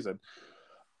shortened season.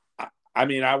 I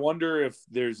mean, I wonder if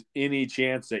there's any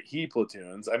chance that he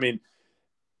platoons. I mean,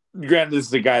 granted, this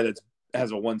is a guy that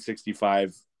has a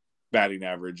 165 batting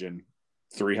average and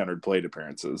 300 plate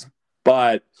appearances,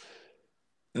 but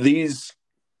these,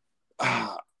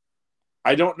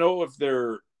 I don't know if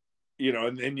they're,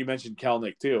 and you mentioned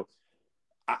Kelenic too.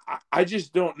 I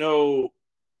just don't know.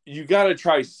 You got to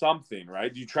try something,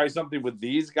 right? Do you try something with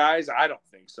these guys? I don't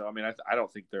think so. I mean, I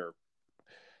don't think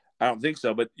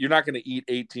so, but you're not going to eat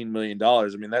 $18 million. I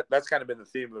mean, that's kind of been the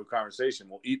theme of the conversation.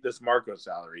 We'll eat this Marco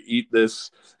salary, eat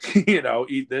this,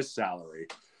 eat this salary.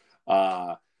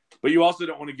 But you also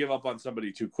don't want to give up on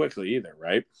somebody too quickly either,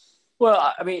 right?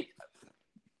 Well, I mean,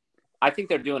 I think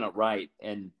they're doing it right.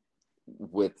 And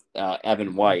with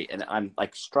Evan White, and I'm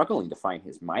like struggling to find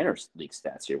his minor league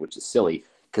stats here, which is silly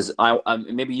because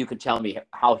maybe you could tell me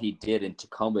how he did in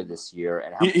Tacoma this year.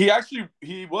 And how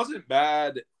he wasn't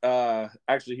bad.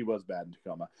 Actually, he was bad in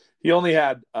Tacoma. He only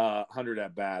had 100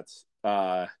 at bats.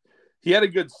 He had a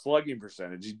good slugging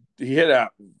percentage. He hit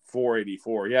at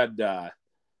 484. He had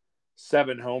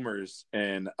 7 homers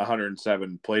and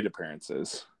 107 plate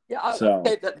appearances. Yeah, so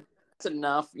okay, that's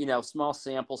enough. Small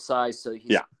sample size, so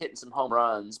he's hitting some home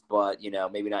runs, but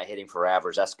maybe not hitting for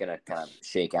average. That's going to kind of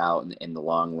shake out in the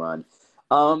long run.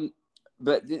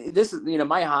 But this is,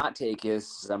 my hot take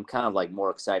is I'm kind of like more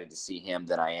excited to see him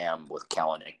than I am with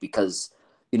Kelenic because,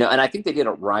 and I think they did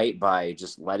it right by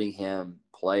just letting him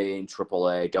play in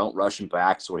AAA. Don't rush him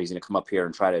back so he's going to come up here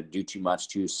and try to do too much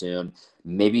too soon.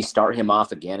 Maybe start him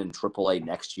off again in AAA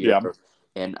next year. Yeah.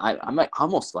 And I'm like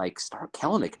almost like start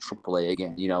Kelenic in AAA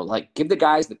again. Like give the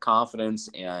guys the confidence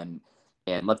and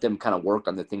let them kind of work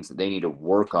on the things that they need to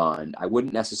work on. I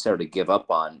wouldn't necessarily give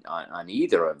up on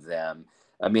either of them.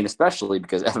 I mean, especially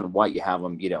because Evan White, you have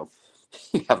him, you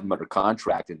have him under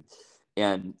contract,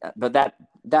 but that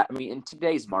I mean, in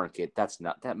today's market,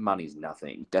 that money's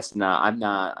nothing. I'm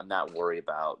not worried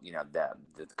about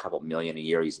the couple million a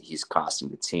year he's costing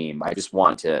the team. I just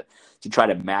want to try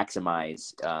to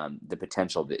maximize the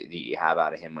potential that you have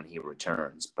out of him when he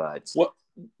returns. But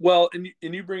well, and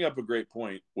you bring up a great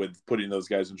point with putting those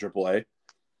guys in AAA.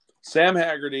 Sam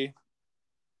Haggerty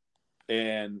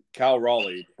and Cal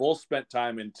Raleigh both spent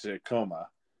time in Tacoma,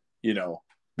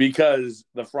 because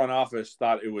the front office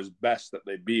thought it was best that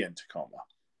they be in Tacoma.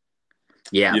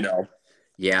 Yeah.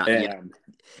 Yeah. And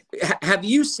have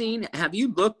you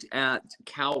looked at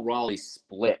Cal Raleigh's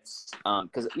splits?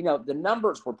 Because, the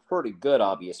numbers were pretty good,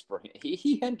 obvious for him.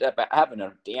 He ended up having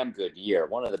a damn good year,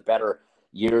 one of the better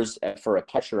years for a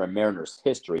catcher in Mariners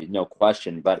history, no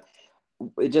question. But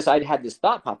I had this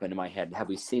thought pop into my head. Have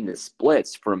we seen the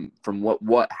splits from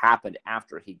what happened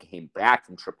after he came back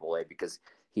from AAA? Because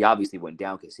he obviously went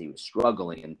down because he was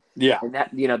struggling. And that,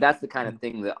 that's the kind of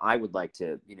thing that I would like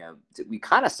to, we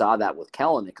kind of saw that with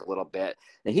Kelenic a little bit.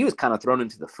 And he was kind of thrown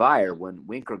into the fire when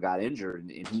Winker got injured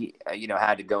and he,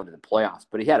 had to go into the playoffs.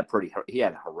 But he had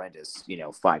a horrendous,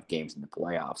 5 games in the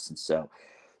playoffs. And so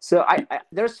I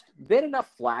there's been enough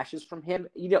flashes from him,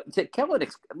 to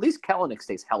Kelenic, at least Kelenic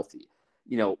stays healthy.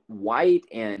 White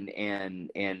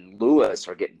and Lewis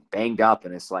are getting banged up,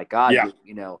 and it's like, God,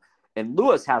 and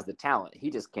Lewis has the talent. He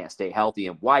just can't stay healthy.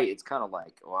 And White, it's kind of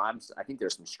like, well, I think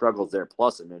there's some struggles there,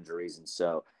 plus some injuries, and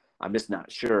so I'm just not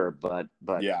sure. But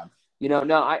yeah,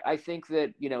 no, I think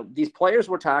that these players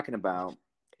we're talking about,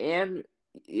 and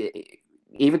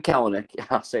even Kelenic,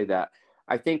 I'll say that.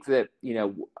 I think that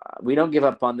we don't give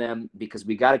up on them because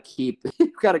we got to keep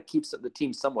the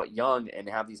team somewhat young and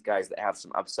have these guys that have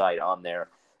some upside on there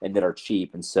and that are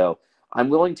cheap. And so I'm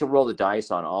willing to roll the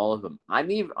dice on all of them.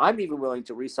 I'm even willing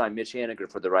to re-sign Mitch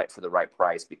Haniger for the right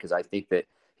price because I think that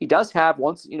he does have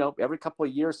once every couple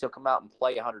of years he'll come out and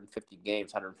play 150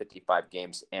 games, 155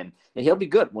 games, and he'll be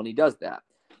good when he does that.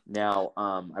 Now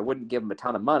I wouldn't give him a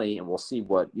ton of money, and we'll see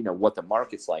what the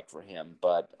market's like for him,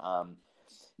 but.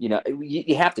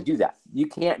 You have to do that. You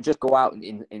can't just go out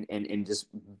and just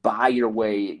buy your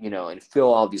way, and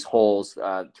fill all these holes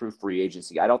through free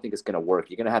agency. I don't think it's going to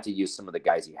work. You're going to have to use some of the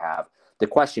guys you have. The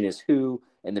question is who,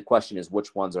 and the question is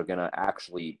which ones are going to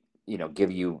actually,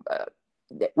 give you,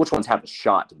 which ones have a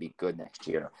shot to be good next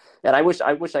year. And I wish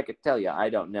I could tell you. I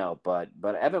don't know, but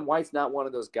Evan White's not one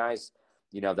of those guys,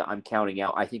 that I'm counting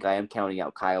out. I think I am counting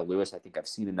out Kyle Lewis. I think I've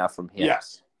seen enough from him.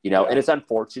 Yes. And it's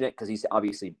unfortunate because he's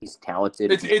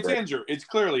talented. It's injury. It's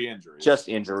clearly injuries. Just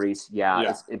injuries.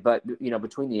 Yeah. But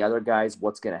between the other guys,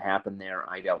 what's going to happen there?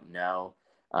 I don't know.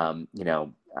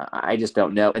 I just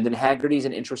don't know. And then Haggerty's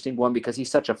an interesting one because he's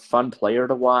such a fun player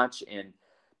to watch.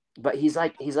 But he's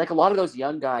like a lot of those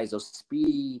young guys, those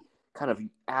speedy, kind of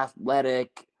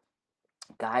athletic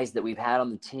guys that we've had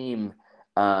on the team.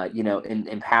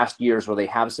 in past years where they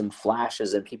have some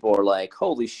flashes and people are like,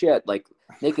 holy shit, like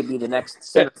they could be the next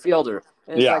center fielder.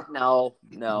 And it's Yeah. like, no,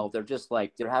 they're just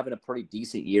like, they're having a pretty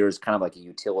decent year as kind of like a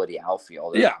utility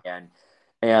outfielder. Yeah.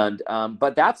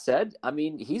 But that said, I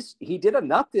mean, he did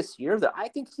enough this year that I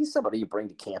think he's somebody you bring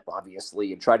to camp,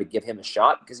 obviously, and try to give him a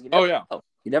shot because you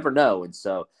never know. And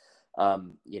so,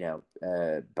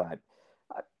 but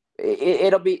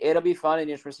it'll be fun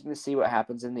and interesting to see what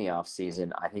happens in the off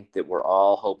season. I think that we're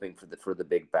all hoping for the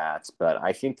big bats, but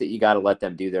I think that you got to let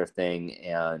them do their thing.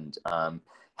 And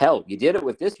hell, you did it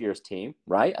with this year's team,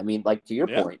 right? I mean, like to your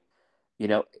point,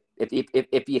 if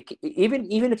you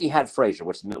even if you had Frazier,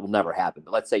 which will never happen,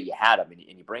 but let's say you had him and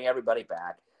you bring everybody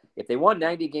back. If they won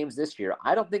 90 games this year,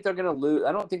 I don't think they're going to lose.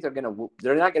 I don't think they're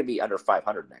not going to be under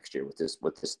 500 next year with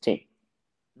this team.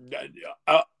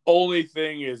 Only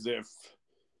thing is if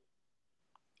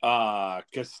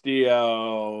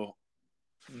Castillo,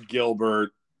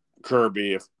 Gilbert,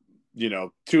 Kirby, if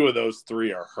two of those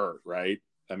three are hurt, right?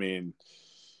 I mean,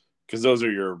 because those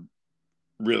are your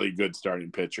really good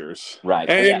starting pitchers, right?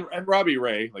 And Robbie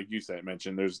Ray, like you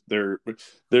mentioned, there's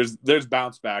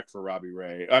bounce back for Robbie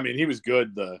Ray. I mean, he was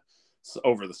good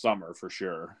over the summer for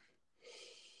sure.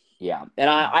 Yeah, and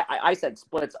I said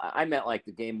splits. I meant like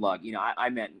the game log. I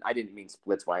didn't mean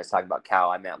splits when I was talking about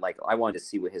Cal. I meant like I wanted to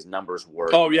see what his numbers were.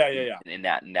 Oh yeah. In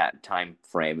that time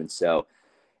frame, and so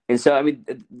I mean,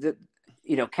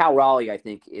 Cal Raleigh, I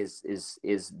think is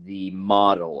the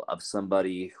model of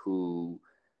somebody who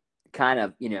kind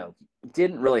of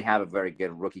didn't really have a very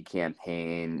good rookie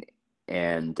campaign,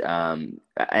 and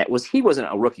he wasn't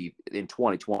a rookie in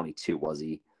 2022, was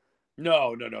he?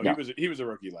 No. He was a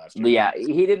rookie last year. Yeah,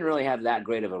 he didn't really have that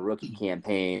great of a rookie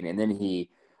campaign, and then he,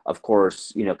 of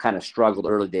course, kind of struggled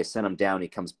early. They sent him down. He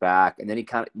comes back, and then he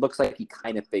kind of looks like he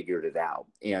kind of figured it out.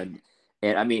 And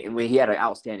I mean, he had an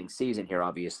outstanding season here,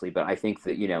 obviously, but I think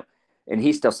that and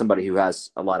he's still somebody who has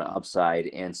a lot of upside,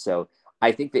 and so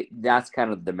I think that's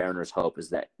kind of the Mariners' hope is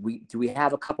that we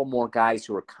have a couple more guys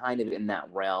who are kind of in that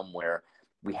realm where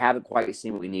we haven't quite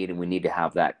seen what we need, and we need to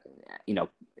have that,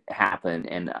 happen.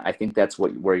 And I think that's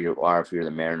where you are if you're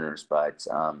the Mariners. But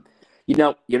you're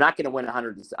not going to win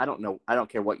 100. I don't know. I don't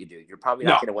care what you do. You're probably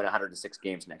not going to win 106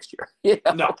 games next year.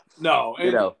 No.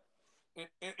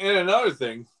 And another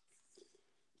thing,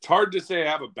 it's hard to say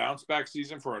have a bounce back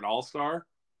season for an all-star,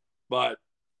 but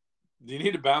you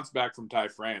need to bounce back from Ty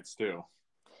France too.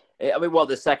 I mean, well,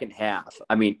 the second half.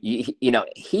 I mean, him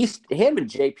and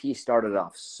JP started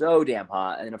off so damn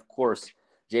hot, and of course,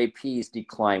 JP's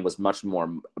decline was much more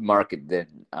marked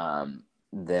than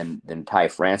Ty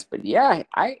France. But yeah,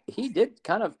 he did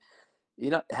kind of,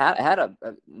 had a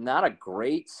not a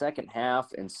great second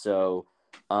half, and so,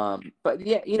 but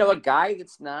yeah, a guy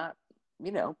that's not,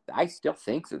 I still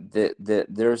think that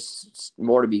there's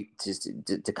more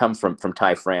to come from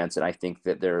Ty France, and I think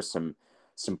that there's some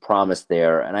promise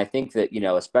there, and I think that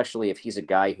especially if he's a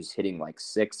guy who's hitting like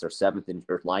 6th or 7th in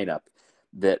your lineup,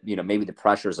 that maybe the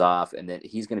pressure's off and that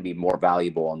he's going to be more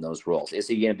valuable on those roles. Is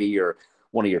he going to be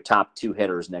one of your top 2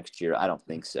 hitters next year? I don't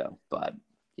think so, but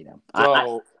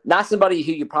not somebody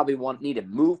who you probably need to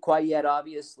move quite yet,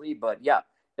 obviously, but yeah,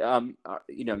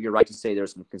 you're right to say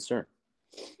there's some concern.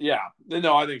 Yeah,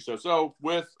 no, I think so. So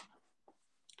we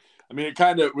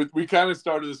kind of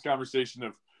started this conversation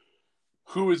of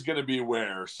who is going to be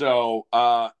where. So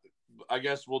I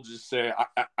guess we'll just say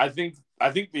I think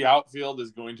the outfield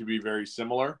is going to be very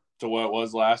similar to what it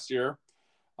was last year.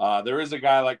 There is a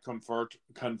guy like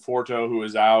Conforto who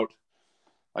is out.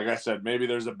 Like I said, maybe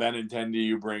there's a Benintendi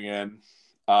you bring in.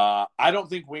 I don't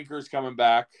think Winker's coming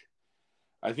back.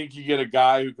 I think you get a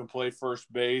guy who can play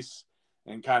first base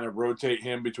and kind of rotate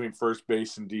him between first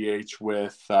base and DH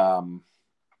with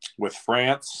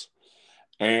France.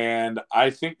 And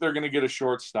I think they're going to get a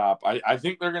shortstop. I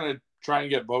think they're going to try and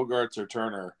get Bogarts or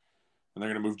Turner, and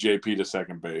they're going to move JP to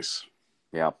second base.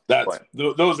 Yeah.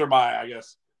 Those are my, I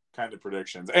guess, kind of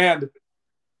predictions. And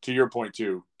to your point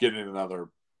too, getting another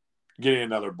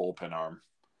bullpen arm.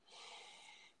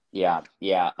 Yeah.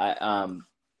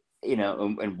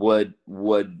 And would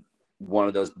one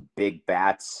of those big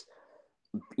bats,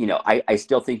 I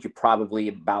still think you're probably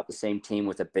about the same team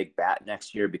with a big bat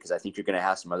next year, because I think you're going to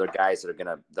have some other guys that are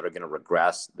going to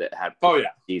regress that have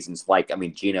seasons. Like, I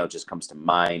mean, Gino just comes to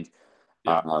mind.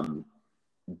 Yeah. And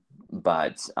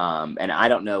I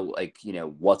don't know,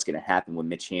 what's going to happen with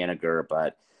Mitch Haniger,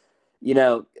 but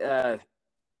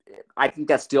I think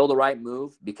that's still the right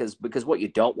move, because what you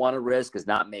don't want to risk is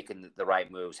not making the right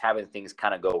moves, having things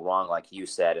kind of go wrong, like you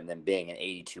said, and then being an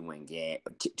 82-win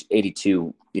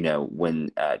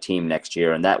win team next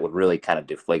year, and that would really kind of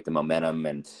deflate the momentum.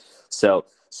 And so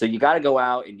So you got to go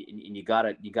out and you got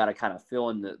to kind of fill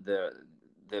in the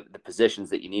positions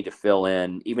that you need to fill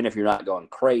in, even if you're not going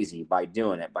crazy by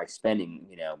doing it, by spending,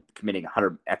 committing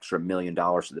 $100 extra million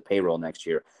to the payroll next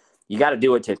year. You got to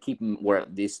do it to keep them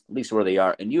at least where they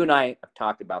are. And you and I have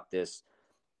talked about this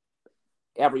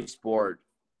every sport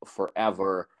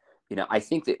forever. I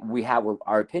think that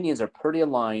our opinions are pretty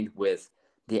aligned with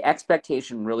the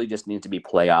expectation really just needs to be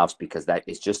playoffs, because that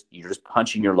is you're just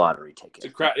punching your lottery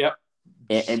ticket. Yep.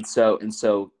 And so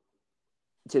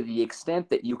to the extent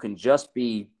that you can just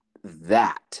be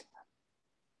that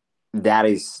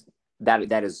is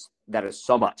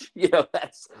so much.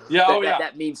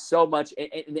 That means so much,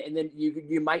 and then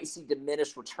you might see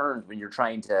diminished returns when you're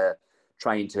trying to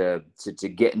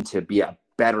get into be a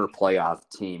better playoff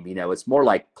team. It's more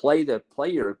like play your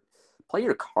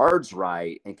cards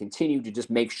right and continue to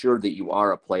just make sure that you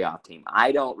are a playoff team.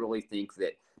 I don't really think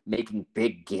that making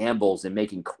big gambles and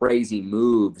making crazy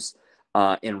moves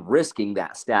and risking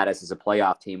that status as a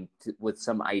playoff team with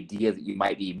some idea that you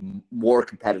might be more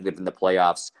competitive in the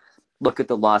playoffs. Look at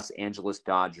the Los Angeles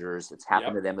Dodgers. It's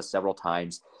happened to them several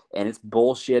times, and it's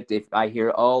bullshit. If I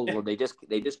hear, they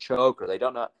just choke or they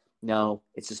don't know. No,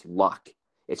 it's just luck.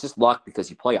 It's just luck because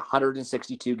you play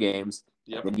 162 games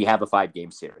and then you have a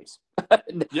 5-game series.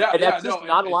 And that's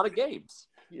not a lot of games.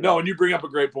 And you bring up a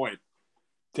great point.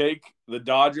 Take the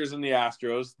Dodgers and the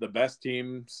Astros, the best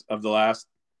teams of the last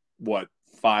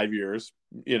 5 years.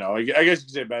 I guess you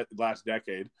could say about the last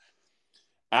decade.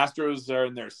 Astros are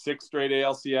in their 6th straight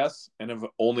ALCS and have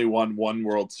only won 1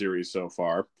 World Series so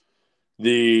far.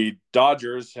 The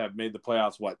Dodgers have made the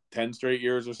playoffs 10 straight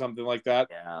years or something like that.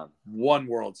 Yeah, 1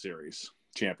 World Series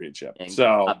championship. And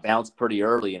so bounced pretty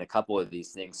early in a couple of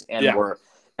these things, and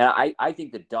I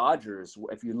think the Dodgers,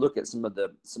 if you look at some of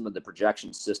the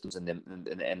projection systems and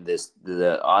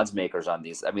the odds makers on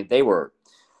these, I mean,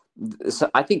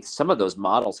 I think some of those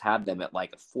models have them at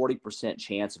like a 40%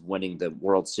 chance of winning the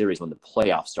World Series when the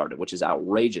playoffs started, which is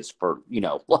outrageous for,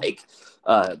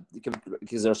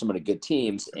 because there's so many good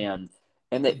teams.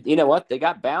 And that, they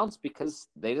got bounced because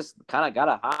they just kind of got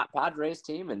a hot Padres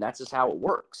team, and that's just how it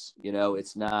works.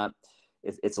 It's not,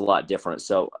 it's a lot different.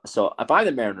 So if I'm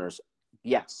the Mariners,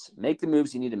 yes, make the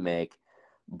moves you need to make,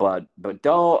 but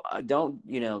don't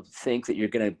think that you're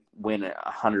going to win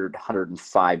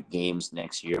 105 games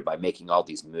next year by making all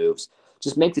these moves.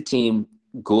 Just make the team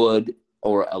good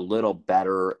or a little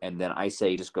better, and then I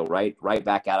say just go right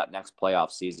back at it next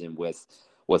playoff season with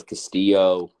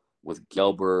Castillo, with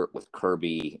Gilbert, with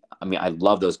Kirby. I mean, I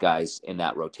love those guys in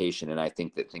that rotation, and I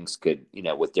think that things could,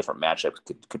 with different matchups,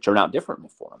 could turn out differently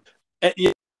for them. I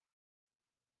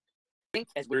think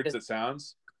as weird as it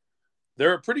sounds,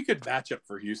 they're a pretty good matchup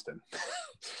for Houston.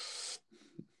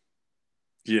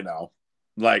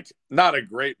 Not a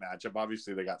great matchup.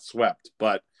 Obviously, they got swept,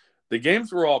 but the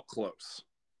games were all close.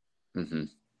 Mm-hmm.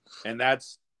 And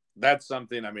that's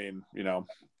something. I mean,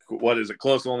 what is it?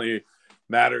 Close only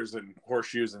matters in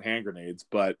horseshoes and hand grenades,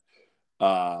 but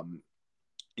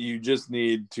you just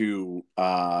need to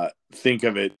think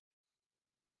of it.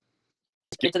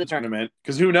 Get to the tournament,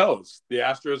 because who knows? The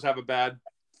Astros have a bad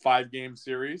 5-game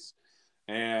series,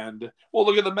 and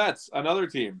look at the Mets, another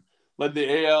team led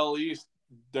the AL East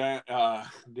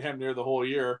damn near the whole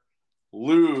year,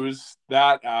 lose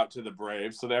that out to the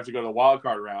Braves, so they have to go to the wild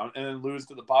card round, and then lose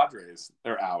to the Padres.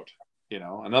 They're out.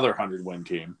 Another 100-win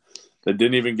team that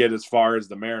didn't even get as far as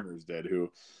the Mariners did.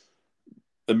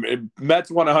 The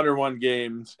Mets won 101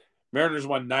 games. Mariners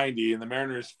won 90, and the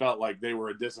Mariners felt like they were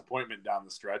a disappointment down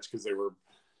the stretch because they were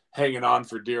hanging on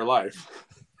for dear life.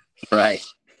 Right.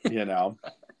 Yeah.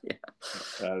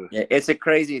 It's a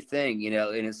crazy thing,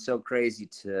 and it's so crazy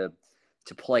to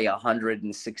play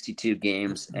 162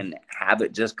 games and have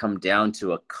it just come down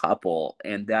to a couple.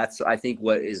 And that's, I think,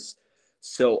 what is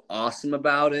so awesome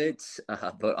about it,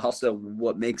 but also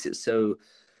what makes it so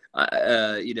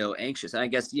anxious. And I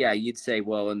guess, you'd say,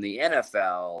 well, in the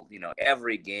NFL,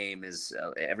 every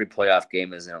playoff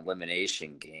game is an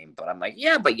elimination game. But I'm like,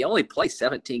 but you only play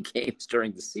 17 games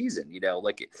during the season,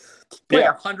 play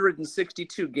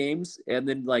 162 games, and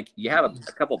then you have a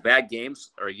couple bad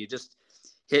games, or you just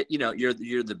hit, you're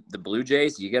the Blue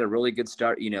Jays. You get a really good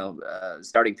start,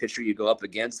 starting pitcher you go up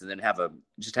against, and then have a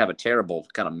terrible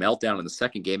kind of meltdown in the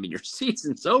second game, and your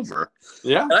season's over.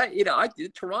 Yeah.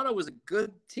 Toronto was a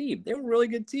good team. They were a really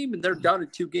good team, and they're down in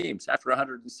 2 games after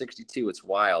 162. It's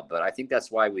wild, but I think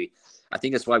that's why we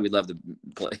love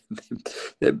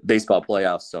the baseball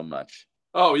playoffs so much.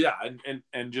 Oh yeah,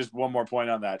 and just one more point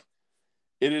on that.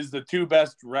 It is the 2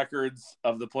 best records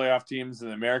of the playoff teams in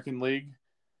the American League.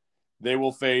 They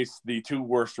will face the 2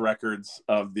 worst records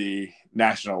of the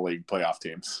National League playoff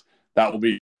teams. That will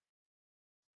be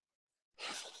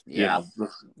Yeah.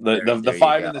 The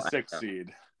 5 and the 6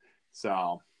 seed.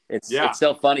 So it's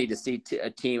so funny to see a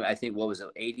team. I think what was it,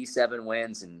 87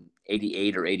 wins and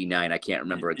 88 or 89. I can't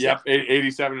remember exactly. Yep,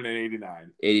 87 and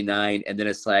 89. 89, and then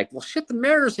it's like, well, shit. The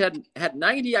Mariners had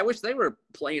 90. I wish they were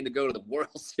playing to go to the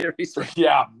World Series.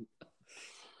 Yeah.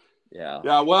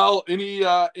 Yeah. Well, any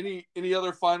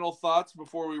other final thoughts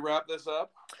before we wrap this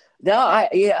up? No,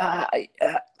 I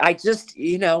just,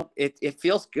 it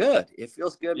feels good. It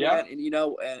feels good, man.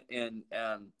 And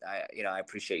I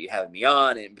appreciate you having me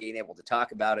on and being able to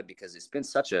talk about it, because it's been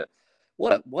such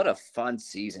what a fun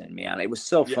season, man. It was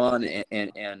so fun,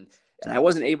 and I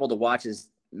wasn't able to watch as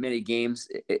many games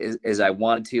as I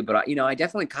wanted to, but I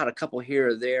definitely caught a couple here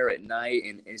or there at night,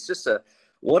 and it's just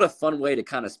what a fun way to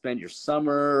kind of spend your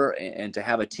summer and to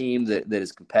have a team that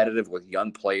is competitive with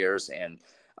young players. And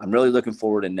I'm really looking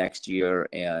forward to next year,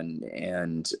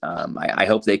 and I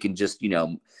hope they can just,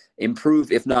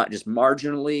 improve, if not just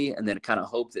marginally, and then kind of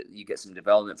hope that you get some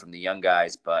development from the young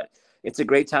guys. But it's a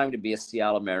great time to be a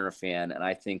Seattle Mariner fan, and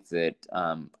I think that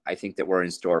we're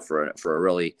in store for a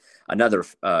really another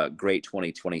great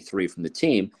 2023 from the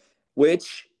team,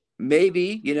 which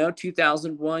maybe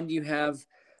 2001 you have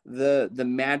the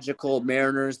magical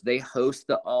Mariners. They host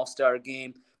the All-Star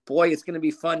game. Boy, it's going to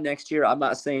be fun next year. I'm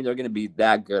not saying they're going to be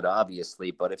that good,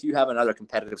 obviously, but if you have another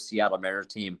competitive Seattle Mariners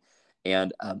team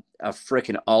and a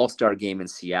freaking All-Star game in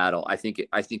Seattle, I think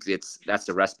that's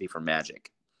the recipe for magic.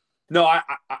 No,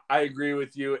 I agree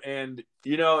with you, and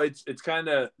it's kind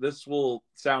of, this will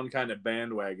sound kind of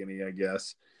bandwagony, I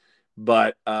guess,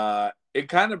 but it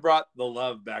kind of brought the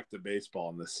love back to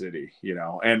baseball in the city,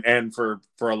 and for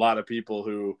a lot of people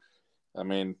who, I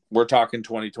mean, we're talking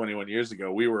 20, 21 years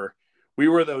ago, we were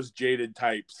those jaded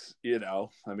types, I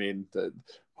mean,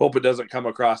 hope it doesn't come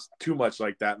across too much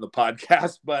like that in the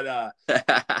podcast, but,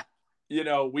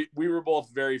 we were both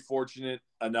very fortunate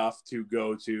enough to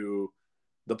go to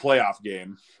the playoff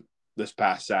game this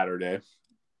past Saturday.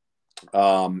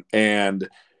 And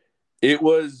it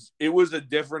was a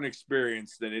different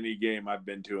experience than any game I've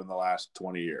been to in the last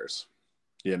 20 years,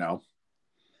 Yeah,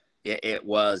 it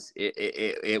was.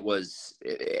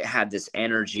 It had this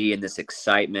energy and this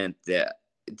excitement that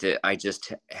I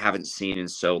just haven't seen in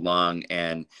so long,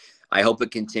 and I hope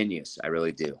it continues. I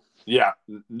really do. Yeah,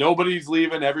 nobody's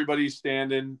leaving, everybody's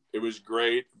standing. It was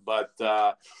great, but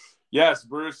yes,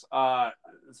 Bruce.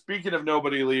 Speaking of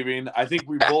nobody leaving, I think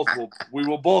we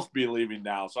will both be leaving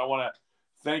now. So I want to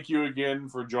thank you again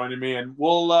for joining me, and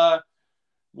we'll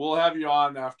have you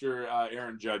on after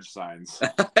Aaron Judge signs.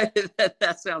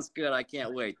 That sounds good. I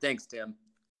can't wait. Thanks, Tim.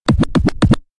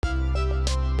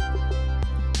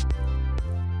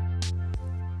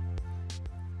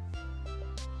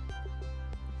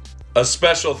 A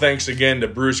special thanks again to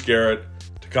Bruce Garrett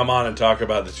to come on and talk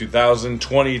about the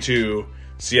 2022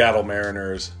 Seattle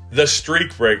Mariners, the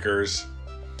Streak Breakers.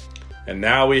 And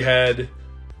now we head,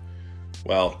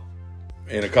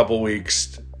 in a couple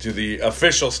weeks, to the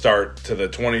official start to the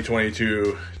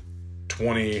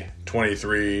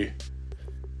 2022-2023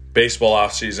 baseball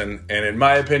offseason. And in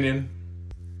my opinion,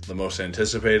 the most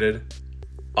anticipated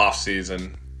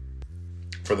offseason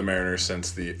for the Mariners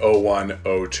since the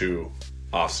 01-02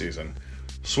 offseason.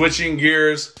 Switching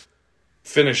gears,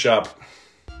 finish up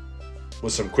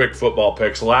with some quick football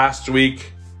picks. Last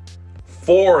week,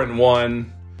 4-1.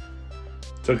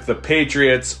 Took the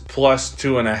Patriots plus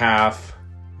 2.5.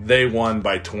 They won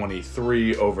by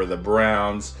 23 over the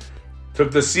Browns.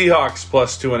 Took the Seahawks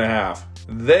plus 2.5.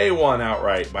 They won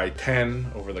outright by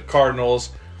 10 over the Cardinals.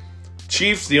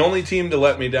 Chiefs, the only team to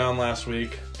let me down last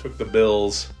week, took the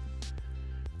Bills.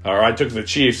 Or I took the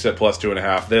Chiefs at plus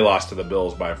 2.5. They lost to the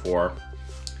Bills by 4.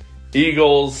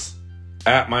 Eagles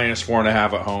at minus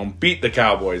 4.5 at home. Beat the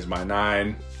Cowboys by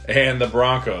 9. And the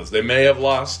Broncos, they may have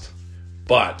lost,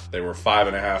 but they were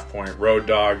 5.5-point road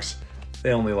dogs.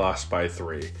 They only lost by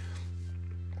 3.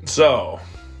 So,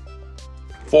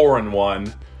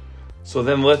 4-1. So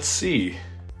then let's see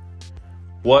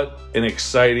what an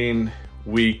exciting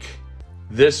week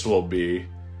this will be.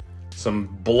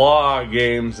 Some blah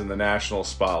games in the national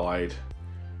spotlight,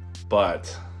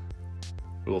 but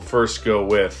we'll first go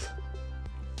with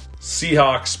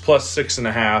Seahawks plus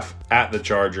 6.5 at the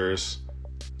Chargers.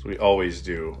 So we always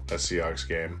do a Seahawks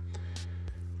game.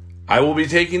 I will be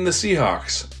taking the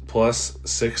Seahawks plus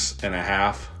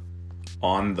 6.5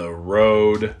 on the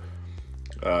road.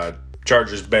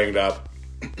 Chargers banged up.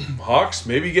 Hawks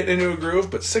maybe getting into a groove,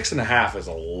 but 6.5 is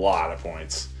a lot of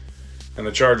points. And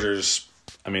the Chargers,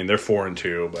 I mean, they're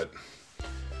 4-2, but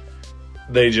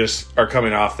they just are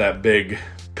coming off that big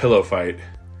pillow fight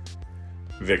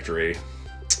victory.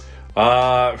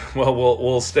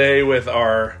 We'll stay with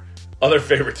our other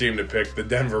favorite team to pick, the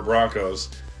Denver Broncos.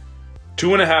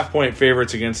 2.5-point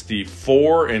favorites against the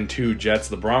 4-2 Jets.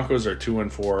 The Broncos are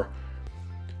 2-4.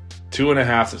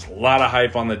 2.5. There's a lot of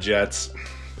hype on the Jets,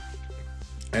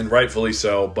 and rightfully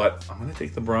so. But I'm going to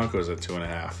take the Broncos at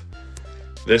 2.5.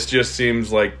 This just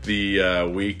seems like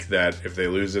the week that if they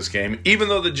lose this game, even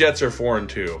though the Jets are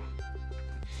 4-2,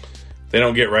 they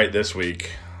don't get right this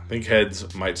week. I think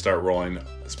heads might start rolling,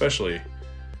 especially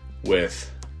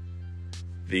with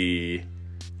the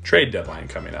trade deadline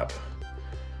coming up.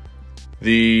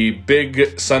 The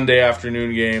big Sunday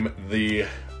afternoon game, the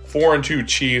 4-2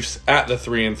 Chiefs at the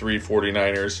 3-3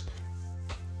 49ers.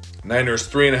 Niners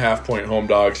 3.5-point home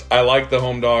dogs. I like the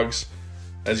home dogs.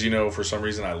 As you know, for some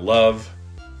reason, I love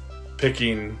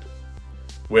picking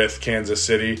with Kansas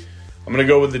City. I'm going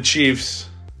to go with the Chiefs.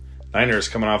 Niners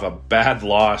coming off a bad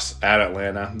loss at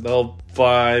Atlanta. They'll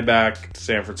fly back to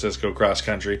San Francisco cross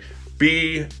country,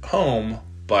 be home,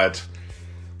 but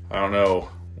I don't know.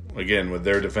 Again, with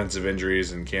their defensive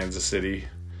injuries in Kansas City,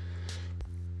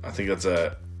 I think that's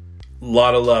a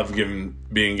lot of love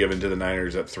being given to the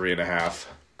Niners at 3.5.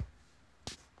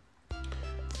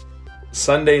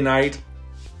 Sunday night,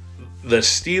 the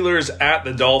Steelers at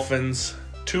the Dolphins.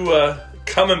 Tua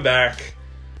coming back.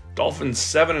 Dolphins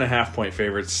 7.5-point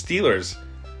favorites. Steelers,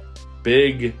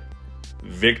 big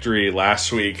victory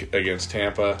last week against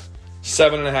Tampa.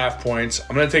 7.5 points.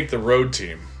 I'm going to take the road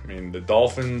team. I mean, the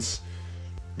Dolphins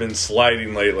been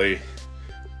sliding lately.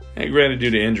 And granted,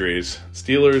 due to injuries.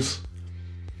 Steelers,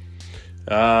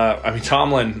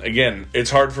 Tomlin, again, it's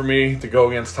hard for me to go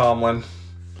against Tomlin.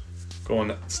 Going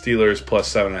Steelers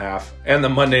plus 7.5. And the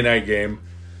Monday night game,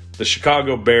 the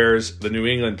Chicago Bears, the New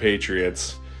England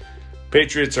Patriots.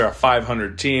 Patriots are a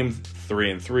 500 team,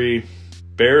 3-3.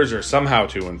 Bears are somehow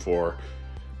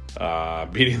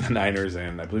 2-4, beating the Niners,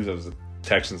 and I believe that was the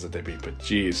Texans that they beat. But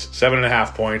geez,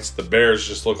 7.5 points. The Bears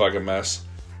just look like a mess.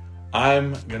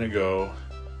 I'm gonna go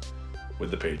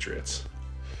with the Patriots.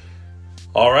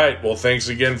 All right. Well, thanks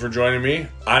again for joining me.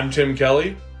 I'm Tim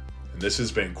Kelly, and this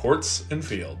has been Courts and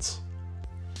Fields.